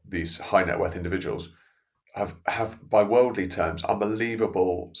are these high net worth individuals, have by worldly terms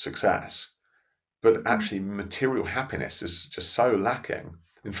unbelievable success, but actually material happiness is just so lacking.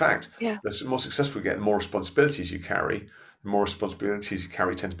 In fact, the more successful you get, the more responsibilities you carry. The more responsibilities you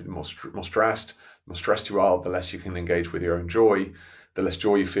carry tend to be more stressed. The more stressed you are, the less you can engage with your own joy. The less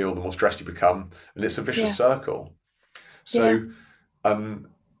joy you feel, the more stressed you become, and it's a vicious circle. So,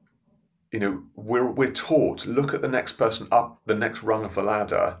 we're taught, look at the next person up the next rung of the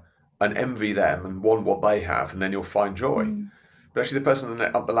ladder and envy them and want what they have, and then you'll find joy. But actually the person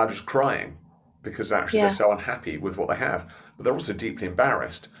up the ladder is crying because actually they're so unhappy with what they have. But they're also deeply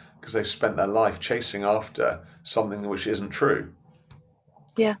embarrassed because they've spent their life chasing after something which isn't true.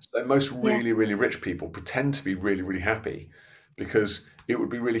 So most really, really rich people pretend to be really, really happy because it would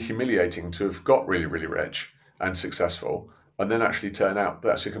be really humiliating to have got really, really rich and successful and then actually turn out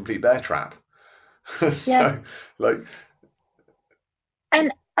that's a complete bear trap.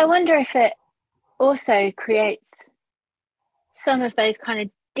 And I wonder if it also creates some of those kind of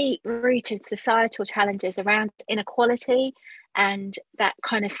deep-rooted societal challenges around inequality and that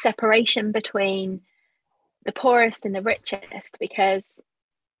kind of separation between the poorest and the richest, because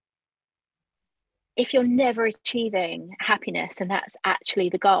if you're never achieving happiness and that's actually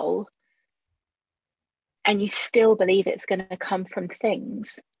the goal, and you still believe it's going to come from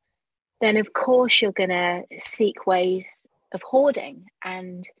things, then of course you're going to seek ways hoarding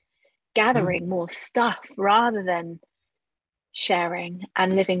and gathering more stuff rather than sharing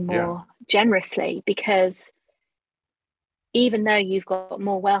and living more generously, because even though you've got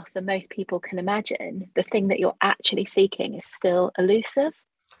more wealth than most people can imagine, the thing that you're actually seeking is still elusive.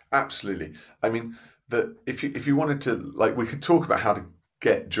 Absolutely. I mean, that if you wanted to, like, we could talk about how to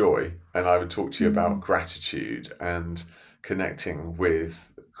get joy, and I would talk to you about gratitude and connecting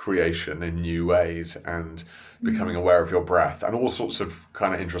with creation in new ways and becoming aware of your breath and all sorts of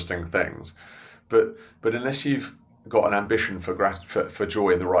kind of interesting things. But unless you've got an ambition for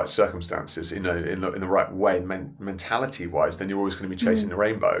joy in the right circumstances, in the right way, mentality wise, then you're always going to be chasing the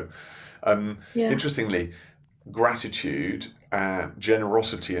rainbow. Interestingly, gratitude,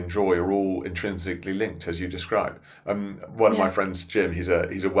 generosity, and joy are all intrinsically linked, as you describe. One of my friends, Jim, he's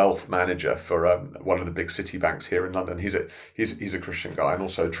a wealth manager for one of the big city banks here in London. He's a Christian guy and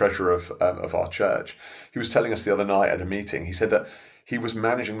also treasurer of our church. He was telling us the other night at a meeting. He said that he was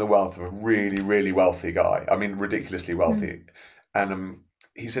managing the wealth of a really, really wealthy guy. I mean, ridiculously wealthy, and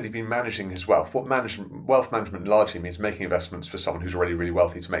he said he'd been managing his wealth. Wealth management largely means making investments for someone who's already really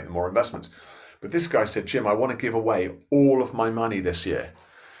wealthy to make them more investments. But this guy said, Jim, I want to give away all of my money this year.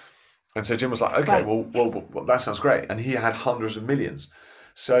 And so Jim was like, okay, well, that sounds great. And he had hundreds of millions.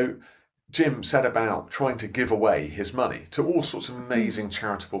 So Jim set about trying to give away his money to all sorts of amazing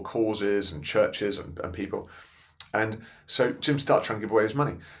charitable causes and churches and people. And so Jim started trying to give away his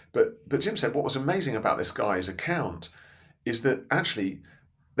money. But Jim said what was amazing about this guy's account is that actually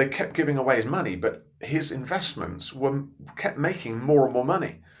they kept giving away his money, but his investments kept making more and more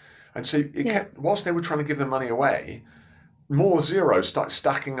money. And so it kept, whilst they were trying to give the money away, more zeros started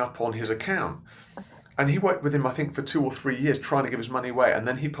stacking up on his account. And he worked with him, I think, for 2 or 3 years trying to give his money away. And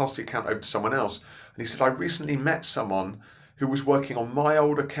then he passed the account over to someone else. And he said, I recently met someone who was working on my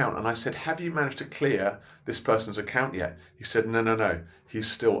old account. And I said, have you managed to clear this person's account yet? He said, no. He's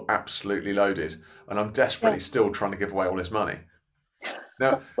still absolutely loaded. And I'm desperately still trying to give away all his money.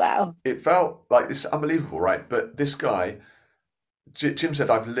 Now, it felt like this is unbelievable, right? But this guy, Jim said,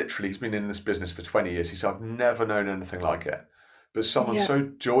 he's been in this business for 20 years. He said, I've never known anything like it. But someone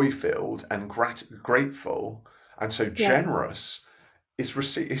so joy-filled and grateful and so generous is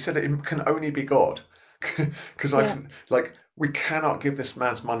he said it can only be God. Because we cannot give this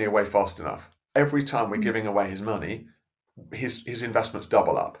man's money away fast enough. Every time we're giving away his money, his investments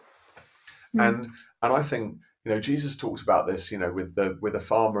double up. And I think, Jesus talks about this, with the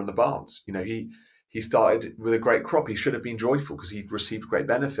farmer and the barns. He started with a great crop. He should have been joyful because he'd received great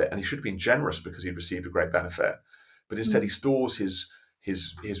benefit, and he should have been generous because he'd received a great benefit. But instead, he stores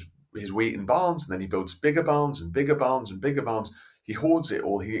his wheat in barns, and then he builds bigger barns and bigger barns and bigger barns. He hoards it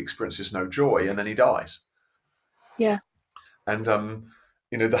all. He experiences no joy, and then he dies. Yeah. And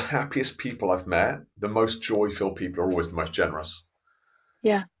the happiest people I've met, the most joy-filled people, are always the most generous.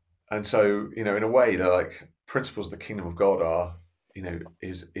 Yeah. And so, in a way, they're like principles of the kingdom of God are,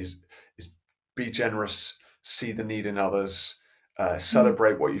 is be generous, see the need in others,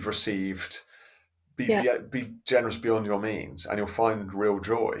 celebrate what you've received, be generous beyond your means, and you'll find real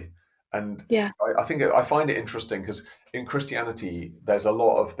joy. And I think I find it interesting because in Christianity, there's a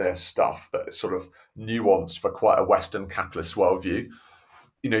lot of their stuff that is sort of nuanced for quite a Western capitalist worldview.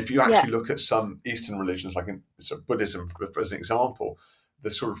 If you actually look at some Eastern religions, like in Buddhism, as an example,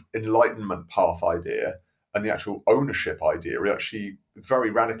 the sort of enlightenment path idea and the actual ownership idea are actually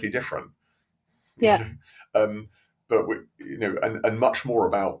very radically different. But and much more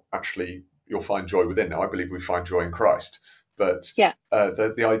about actually you'll find joy within. Now, I believe we find joy in Christ, but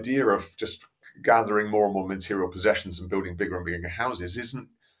the idea of just gathering more and more material possessions and building bigger and bigger houses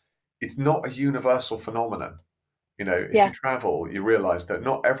it's not a universal phenomenon. If you travel, you realize that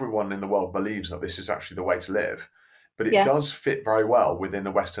not everyone in the world believes that this is actually the way to live, but it does fit very well within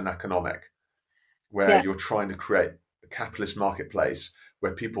a Western economic where you're trying to create a capitalist marketplace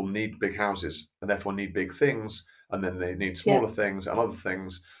where people need big houses and therefore need big things, and then they need smaller things and other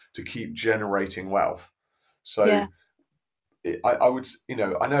things to keep generating wealth. So I would,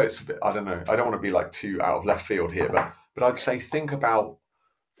 I know it's a bit, I don't know, I don't want to be like too out of left field here, but I'd say think about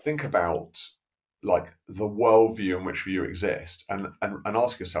like the worldview in which you exist and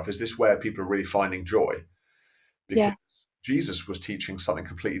ask yourself, is this where people are really finding joy? Because Jesus was teaching something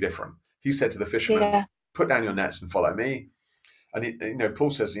completely different. He said to the fishermen, put down your nets and follow me. And Paul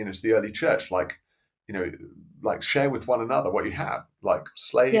says, to the early church, like share with one another what you have, like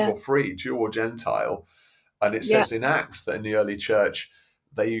slave or free, Jew or Gentile. And it says in Acts that in the early church,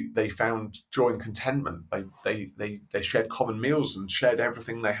 they found joy and contentment. They shared common meals and shared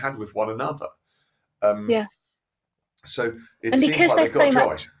everything they had with one another. So it seems like they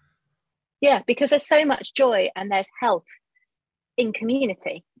got joy. Because there's so much joy and there's health in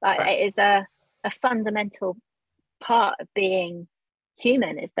community. Like, it is a fundamental part of being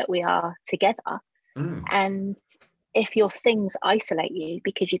human, is that we are together. And if your things isolate you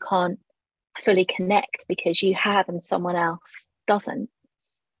because you can't fully connect because you have and someone else doesn't,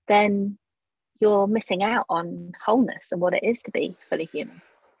 then you're missing out on wholeness and what it is to be fully human.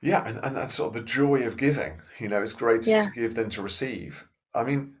 Yeah, and that's sort of the joy of giving. It's greater to give than to receive. I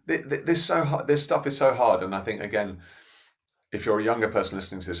mean, this stuff is so hard, and I think, again, if you're a younger person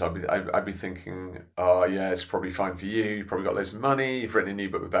listening to this, I'd be thinking, oh yeah, it's probably fine for you. You've probably got loads of money. You've written a new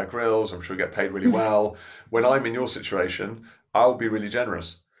book with Bear Grylls. I'm sure you get paid really well. When I'm in your situation, I'll be really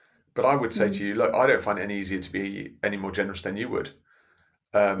generous. But I would say to you, look, I don't find it any easier to be any more generous than you would.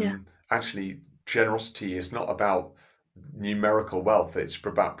 Actually, generosity is not about numerical wealth. It's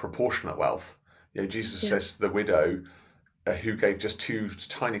about proportionate wealth. Jesus says to the widow who gave just 2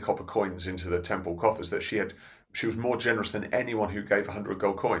 tiny copper coins into the temple coffers that she was more generous than anyone who gave 100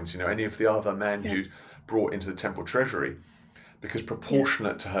 gold coins, any of the other men who'd brought into the temple treasury, because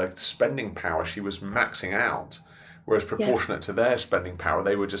proportionate to her spending power, she was maxing out, whereas proportionate to their spending power,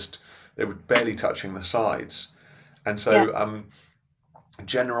 they were barely touching the sides. And so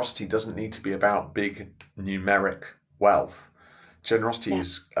generosity doesn't need to be about big numeric wealth. Generosity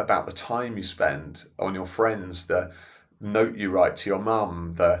is about the time you spend on your friends, the note you write to your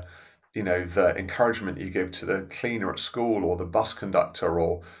mum, the encouragement you give to the cleaner at school or the bus conductor,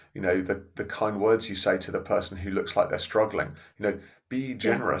 or the kind words you say to the person who looks like they're struggling. Be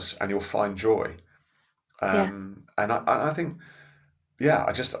generous and you'll find joy. And I think,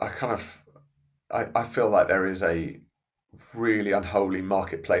 I feel like there is a really unholy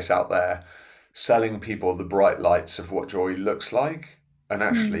marketplace out there selling people the bright lights of what joy looks like, and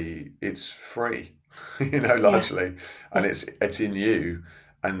actually it's free, largely, and it's in you.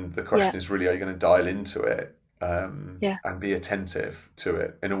 And the question is really, are you going to dial into it and be attentive to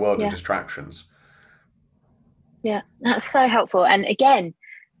it in a world of distractions? Yeah, that's so helpful. And again,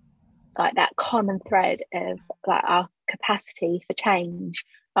 like that common thread of like our capacity for change,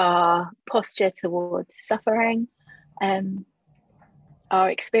 our posture towards suffering, our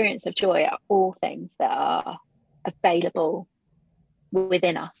experience of joy are all things that are available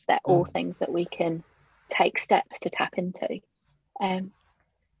within us. They're all things that we can take steps to tap into,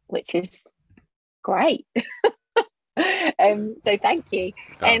 which is great. So thank you.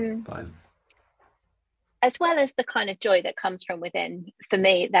 Fine. As well as the kind of joy that comes from within, for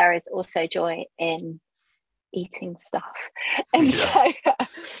me, there is also joy in eating stuff. And so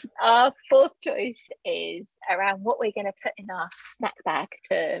our fourth choice is around what we're going to put in our snack bag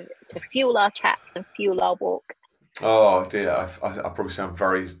to fuel our chats and fuel our walk. Oh dear, I probably sound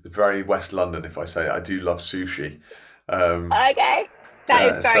very, very West London if I say I do love sushi. Okay,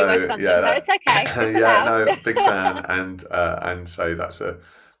 that is very West London, but it's okay. It's allowed. Big fan, and so that's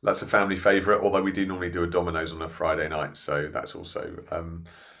a family favourite. Although we do normally do a Domino's on a Friday night, so that's also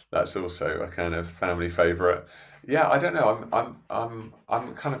a kind of family favourite. Yeah, I don't know. I'm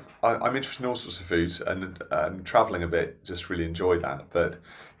interested in all sorts of foods, and travelling a bit. Just really enjoy that. But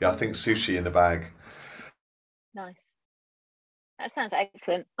I think sushi in the bag. Nice. That sounds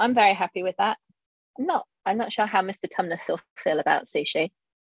excellent. I'm very happy with that. I'm not sure how Mr. Tumnus will feel about sushi.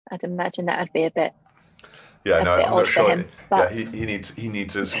 I'd imagine that would be a bit. Yeah, no, I'm not sure. Him, but... Yeah, he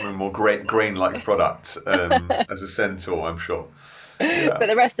needs a something more grain-like product as a centaur, I'm sure. Yeah. But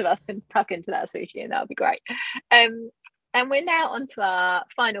the rest of us can tuck into that sushi, and that would be great. And we're now on to our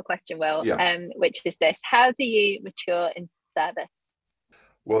final question, Will, which is this: how do you mature in service?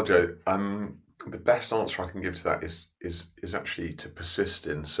 Well, Jo, the best answer I can give to that is actually to persist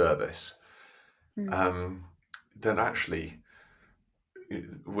in service. Then actually,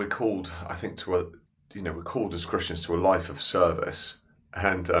 we're called, I think, we're called as Christians to a life of service,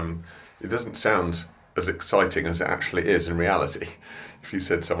 and it doesn't sound as exciting as it actually is in reality. If you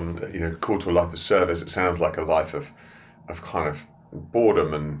said someone, called to a life of service, it sounds like a life of kind of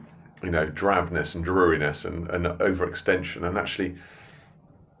boredom and drabness and dreariness and overextension. And actually,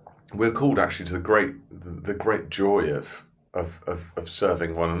 we're called actually to the great joy of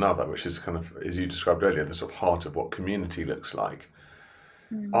serving one another, which is kind of, as you described earlier, the sort of heart of what community looks like.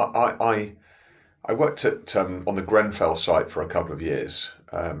 I worked at on the Grenfell site for a couple of years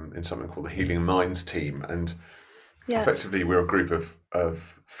in something called the Healing Minds team, and effectively we're a group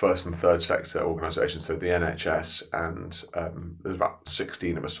of first and third sector organisations, so the NHS, and there's about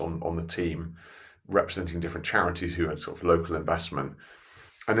 16 of us on the team representing different charities who had sort of local investment.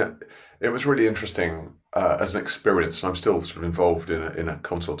 And it was really interesting as an experience, and I'm still sort of involved in a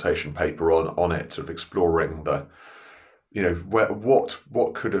consultation paper on it, sort of exploring the,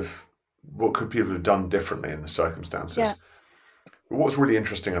 what could people have done differently in the circumstances. what's really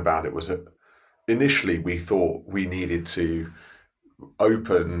interesting about it was that initially we thought we needed to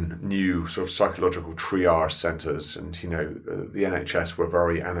open new sort of psychological triage centres, and the NHS were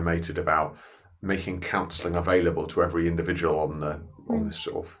very animated about making counselling available to every individual on this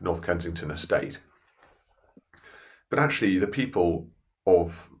sort of North Kensington estate. But actually, the people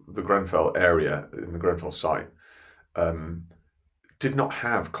of the Grenfell area, in the Grenfell site, did not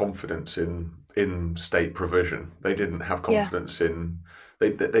have confidence in state provision. They didn't have confidence in. They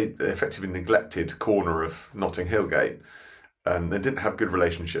effectively neglected corner of Notting Hill Gate. They didn't have good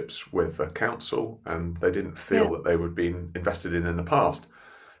relationships with the council, and they didn't feel that they were being invested in the past.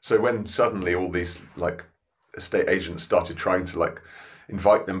 So when suddenly all these like estate agents started trying to like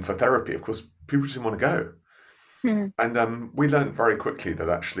invite them for therapy, of course people just didn't want to go. And we learned very quickly that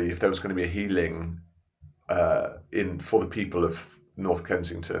actually, if there was going to be a healing for the people of North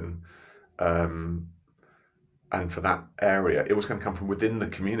Kensington and for that area, it was going to come from within the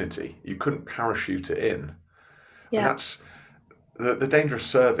community. You couldn't parachute it in. And that's the dangerous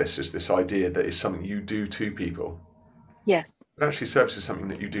service, is this idea that it's something you do to people. Yes. But actually, service is something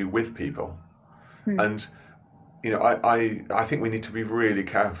that you do with people. And I think we need to be really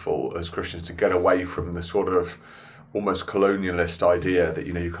careful as Christians to get away from the sort of almost colonialist idea that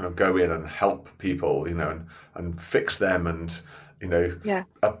you kind of go in and help people, and fix them, and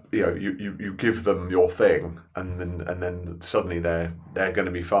you give them your thing, and then suddenly they're going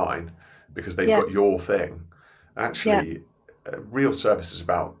to be fine because they've got your thing. Actually, real service is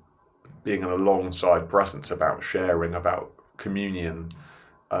about being an alongside presence, about sharing, about communion.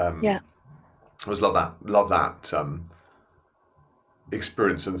 I always love that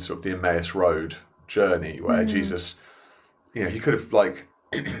experience in sort of the Emmaus Road journey, where Jesus, he could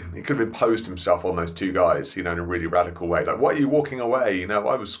have imposed himself on those two guys, in a really radical way. Like, why are you walking away? I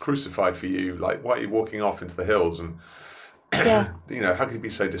was crucified for you. Like, why are you walking off into the hills? And how could he be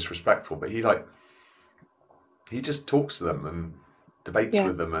so disrespectful? But he just talks to them and debates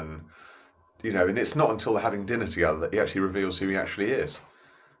with them, and and it's not until they're having dinner together that he actually reveals who he actually is.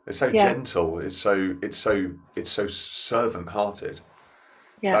 It's so gentle. It's so servant-hearted.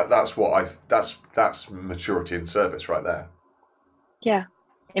 Yeah, that's maturity in service right there. Yeah,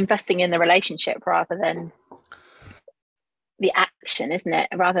 investing in the relationship rather than the action, isn't it?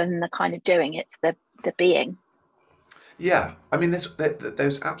 Rather than the kind of doing, it's the being. Yeah, I mean,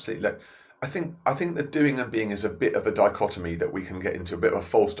 there's absolutely. I think that doing and being is a bit of a dichotomy that we can get into, a bit of a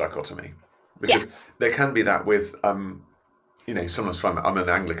false dichotomy, because there can be that with sometimes I'm an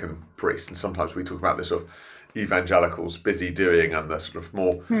Anglican priest, and sometimes we talk about this sort of evangelicals busy doing and the sort of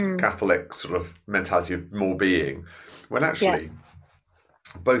more Catholic sort of mentality of more being, when actually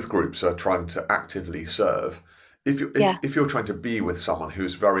both groups are trying to actively serve. If you're trying to be with someone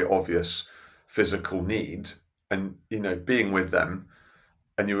who's very obvious physical need, and being with them,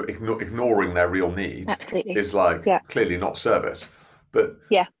 and you're ignoring their real need, absolutely, is clearly not service. But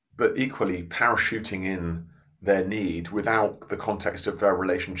equally, parachuting in their need without the context of their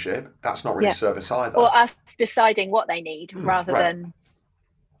relationship, that's not really service either. Or us deciding what they need rather than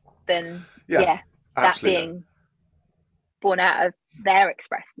that being born out of their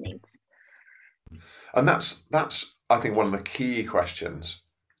expressed needs. And that's I think one of the key questions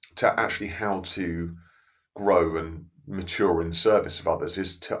to actually how to grow and mature in service of others,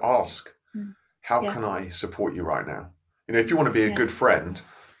 is to ask, how can I support you right now? If you want to be a good friend,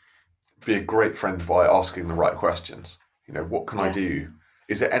 be a great friend by asking the right questions. What can I do?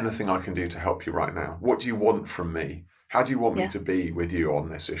 Is there anything I can do to help you right now? What do you want from me? How do you want me to be with you on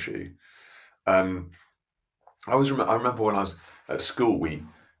this issue? I remember when I was at school,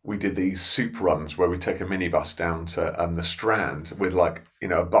 we did these soup runs where we take a minibus down to the Strand with a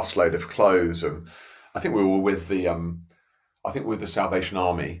busload of clothes, and I think we were with the Salvation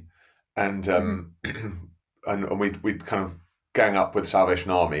Army, and and we'd kind of gang up with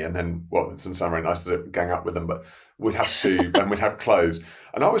Salvation Army, and then it doesn't sound very nice to gang up with them, but we'd have soup and we'd have clothes.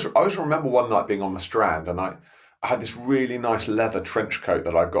 And I always remember one night being on the Strand, and I had this really nice leather trench coat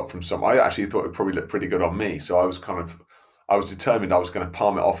that I got from I actually thought it would probably look pretty good on me, so I was determined I was going to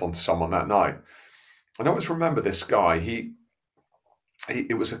palm it off onto someone that night. And I always remember this guy.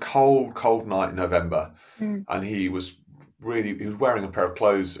 It was a cold night in November, and he was wearing a pair of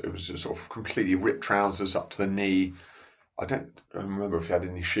clothes. It was just sort of completely ripped trousers up to the knee. I don't remember if he had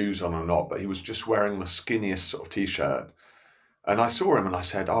any shoes on or not, but he was just wearing the skinniest sort of t-shirt. And I saw him and I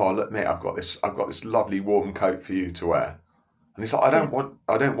said, "Oh, look, mate, I've got this lovely warm coat for you to wear." And he's like, I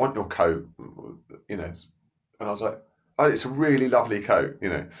don't want your coat, And I was like, "Oh, it's a really lovely coat,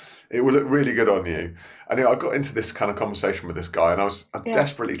 it will look really good on you." And I got into this kind of conversation with this guy, and I was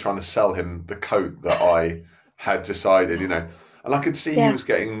desperately trying to sell him the coat that I had decided, And I could see he was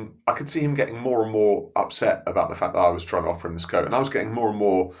getting, I could see him getting more and more upset about the fact that I was trying to offer him this coat, and I was getting more and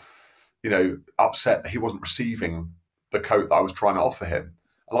more, upset that he wasn't receiving the coat that I was trying to offer him.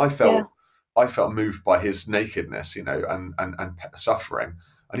 And I felt moved by his nakedness, and suffering,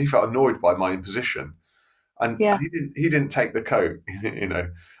 and he felt annoyed by my imposition. And he didn't take the coat,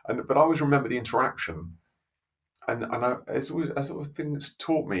 but I always remember the interaction, and it's always a sort of thing that's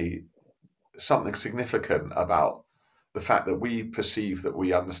taught me something significant about the fact that we perceive that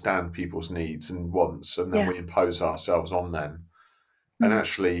we understand people's needs and wants, and then we impose ourselves on them. And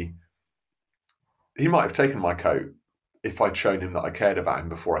actually, he might have taken my coat if I'd shown him that I cared about him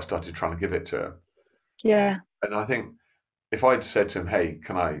before I started trying to give it to him. Yeah. And I think if I'd said to him, "Hey,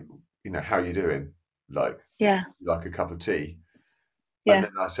 can I, how are you doing? Like, like a cup of tea?" And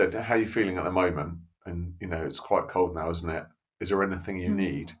then I said, "How are you feeling at the moment? And it's quite cold now, isn't it? Is there anything you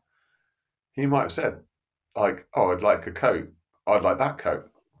need?" He might have said, like, "Oh, I'd like a coat. I'd like that coat."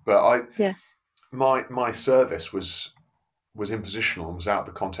 But my service was impositional and was out of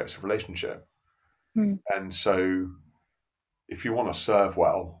the context of relationship. And so, if you want to serve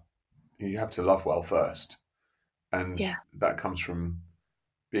well, you have to love well first, and that comes from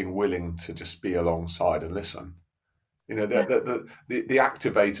being willing to just be alongside and listen. The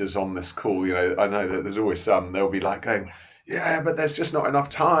activators on this call, I know that there's always some, they'll be like going, "Yeah, but there's just not enough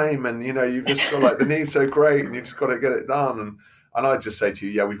time, and you've just got like the need's so great, and you've just got to get it done." And I just say to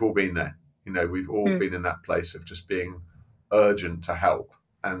you, yeah, we've all been there. We've all been in that place of just being urgent to help,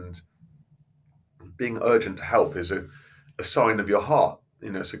 and being urgent to help is a sign of your heart.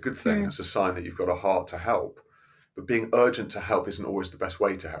 It's a good thing. It's a sign that you've got a heart to help. But being urgent to help isn't always the best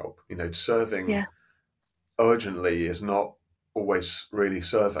way to help. Serving urgently is not always really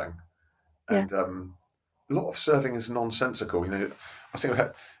serving. And a lot of serving is nonsensical. I think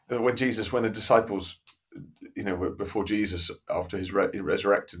when the disciples, before Jesus, after he's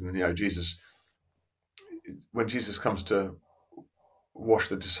resurrected, and Jesus, when Jesus comes to wash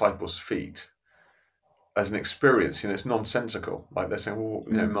the disciples' feet as an experience, it's nonsensical. Like they're saying, "Well,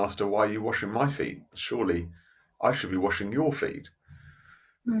 Master, why are you washing my feet? Surely I should be washing your feet."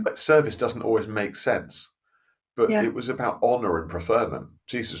 But service doesn't always make sense. But it was about honor and preferment.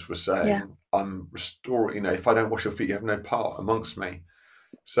 Jesus was saying, "I'm restoring, if I don't wash your feet, you have no part amongst me."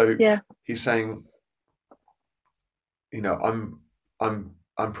 So he's saying, I'm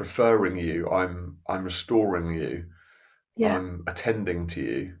preferring you, I'm restoring you, I'm attending to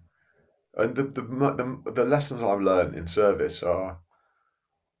you. And the lessons I've learned in service are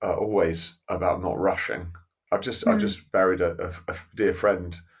always about not rushing. I've just buried a dear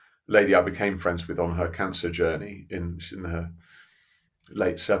friend, lady I became friends with on her cancer journey. She's in her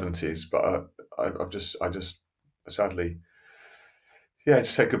late 70s, but I just sadly,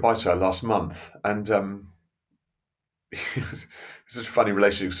 just said goodbye to her last month, and it's such a funny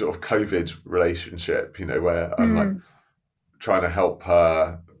relationship, sort of COVID relationship, where I'm like trying to help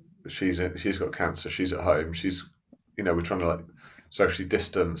her. She's got cancer. She's at home. We're trying to like socially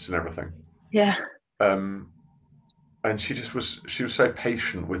distance and everything. Yeah. And she was so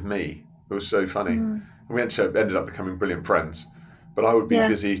patient with me. It was so funny. We ended up becoming brilliant friends. But I would be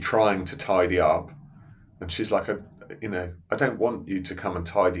busy trying to tidy up, and she's like, "I don't want you to come and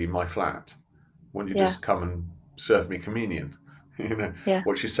tidy my flat. I want you to just come and serve me communion."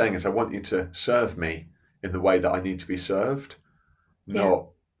 What she's saying is, I want you to serve me in the way that I need to be served,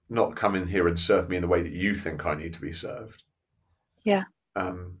 not come in here and serve me in the way that you think I need to be served.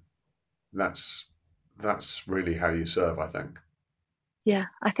 That's really how you serve, I think.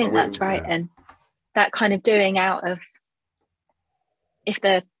 I think that's right. And that kind of doing out of, if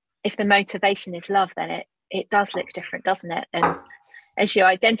the motivation is love, then it does look different, doesn't it? And as you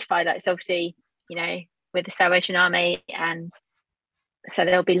identify that, it's obviously, with the Salvation Army, and so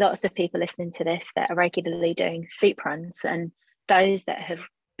there'll be lots of people listening to this that are regularly doing soup runs, and those that have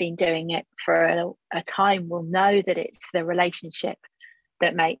been doing it for a time will know that it's the relationship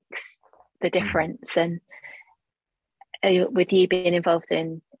that makes the difference. And with you being involved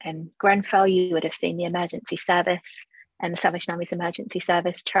in Grenfell, you would have seen the emergency service and the Salvation Army's emergency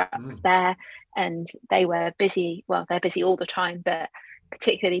service trucks there, and they were busy. Well, they're busy all the time, but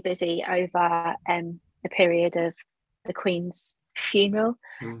particularly busy over the period of the Queen's funeral.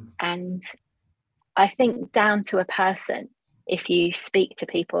 And I think down to a person, if you speak to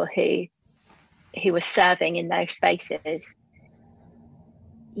people who were serving in those spaces,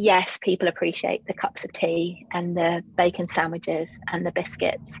 yes, people appreciate the cups of tea and the bacon sandwiches and the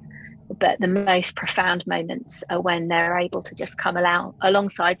biscuits, but the most profound moments are when they're able to just come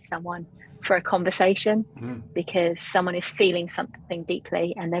alongside someone for a conversation, because someone is feeling something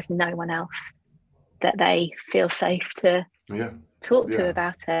deeply and there's no one else that they feel safe to talk to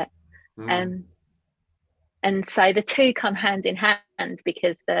about it. And so the two come hand in hand,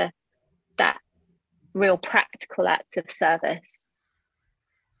 because that real practical act of service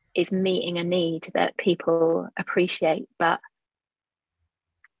is meeting a need that people appreciate, but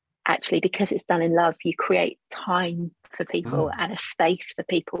actually, because it's done in love, you create time for people and a space for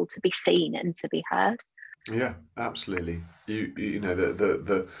people to be seen and to be heard. Yeah, absolutely. You know,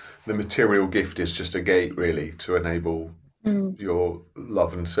 the material gift is just a gate, really, to enable your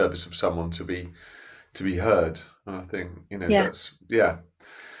love and service of someone to be heard. And I think, you know,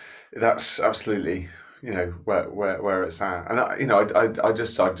 that's absolutely, you know, where it's at. And I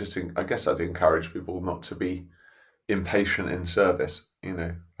just think, I guess I'd encourage people not to be impatient in service, you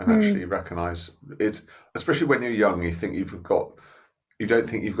know, and actually recognise it's, especially when you're young, you don't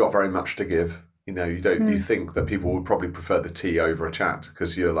think you've got very much to give. You know, you think that people would probably prefer the tea over a chat,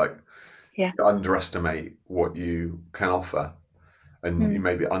 because you're like, you underestimate what you can offer, and you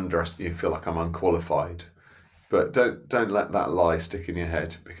maybe you feel like I'm unqualified. But don't let that lie stick in your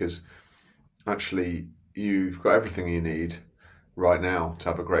head, because actually you've got everything you need right now to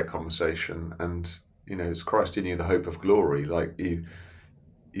have a great conversation. And, you know, it's Christ in you, the hope of glory. Like, you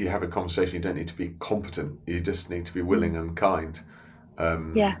have a conversation, you don't need to be competent, you just need to be willing and kind.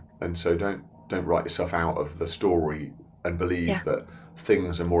 And so don't write yourself out of the story and believe that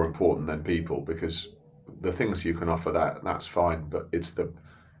things are more important than people, because the things you can offer, that's fine, but it's the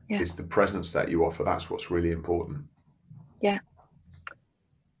presence that you offer, that's what's really important.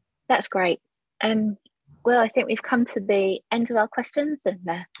 That's great. Well, I think we've come to the end of our questions and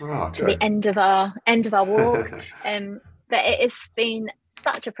to the end of our walk. But it has been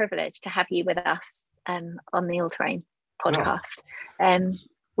such a privilege to have you with us on the All Terrain podcast,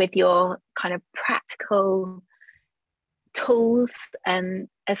 with your kind of practical tools,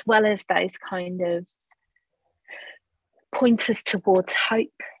 as well as those kind of pointers towards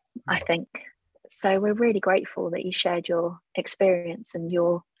hope, I think. So we're really grateful that you shared your experience and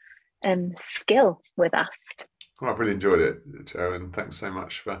your skill with us. Well, I've really enjoyed it, Jo, and thanks so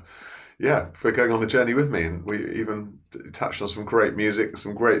much for going on the journey with me. And we even touched on some great music,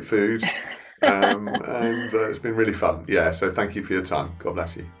 some great food, and it's been really fun. Yeah, so thank you for your time. God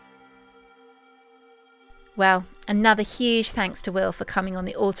bless you. Well, another huge thanks to Will for coming on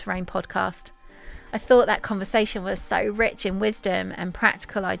the All Terrain podcast. I thought that conversation was so rich in wisdom and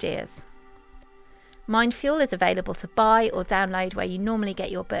practical ideas. Mind Fuel is available to buy or download where you normally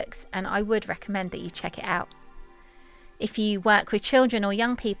get your books, and I would recommend that you check it out. If you work with children or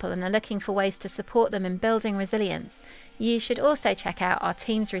young people and are looking for ways to support them in building resilience, you should also check out our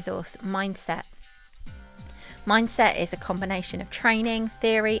team's resource, Mindset. Mindset is a combination of training,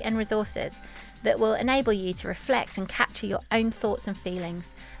 theory and resources that will enable you to reflect and capture your own thoughts and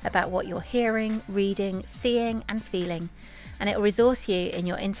feelings about what you're hearing, reading, seeing and feeling, and it will resource you in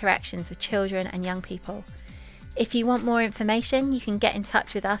your interactions with children and young people. If you want more information, you can get in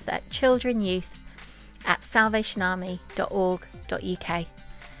touch with us at childrenyouth@salvationarmy.org.uk.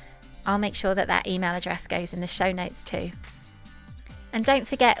 I'll make sure that email address goes in the show notes too. And don't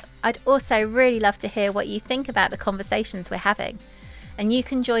forget, I'd also really love to hear what you think about the conversations we're having. And you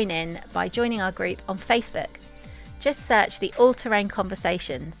can join in by joining our group on Facebook. Just search the All Terrain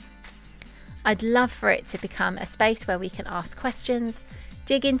Conversations. I'd love for it to become a space where we can ask questions,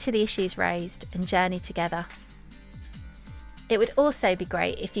 dig into the issues raised and journey together. It would also be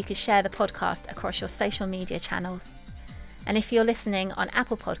great if you could share the podcast across your social media channels. And if you're listening on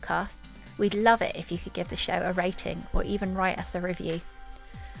Apple Podcasts, we'd love it if you could give the show a rating or even write us a review.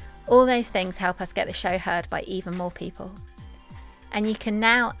 All those things help us get the show heard by even more people. And you can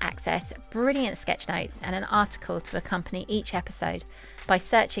now access brilliant sketch notes and an article to accompany each episode by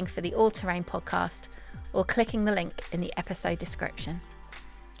searching for the All Terrain podcast or clicking the link in the episode description.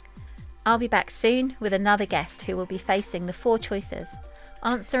 I'll be back soon with another guest who will be facing the 4 choices,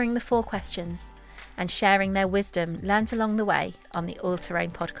 answering the 4 questions, and sharing their wisdom learnt along the way on the All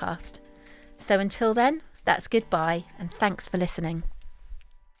Terrain podcast. So until then, that's goodbye and thanks for listening.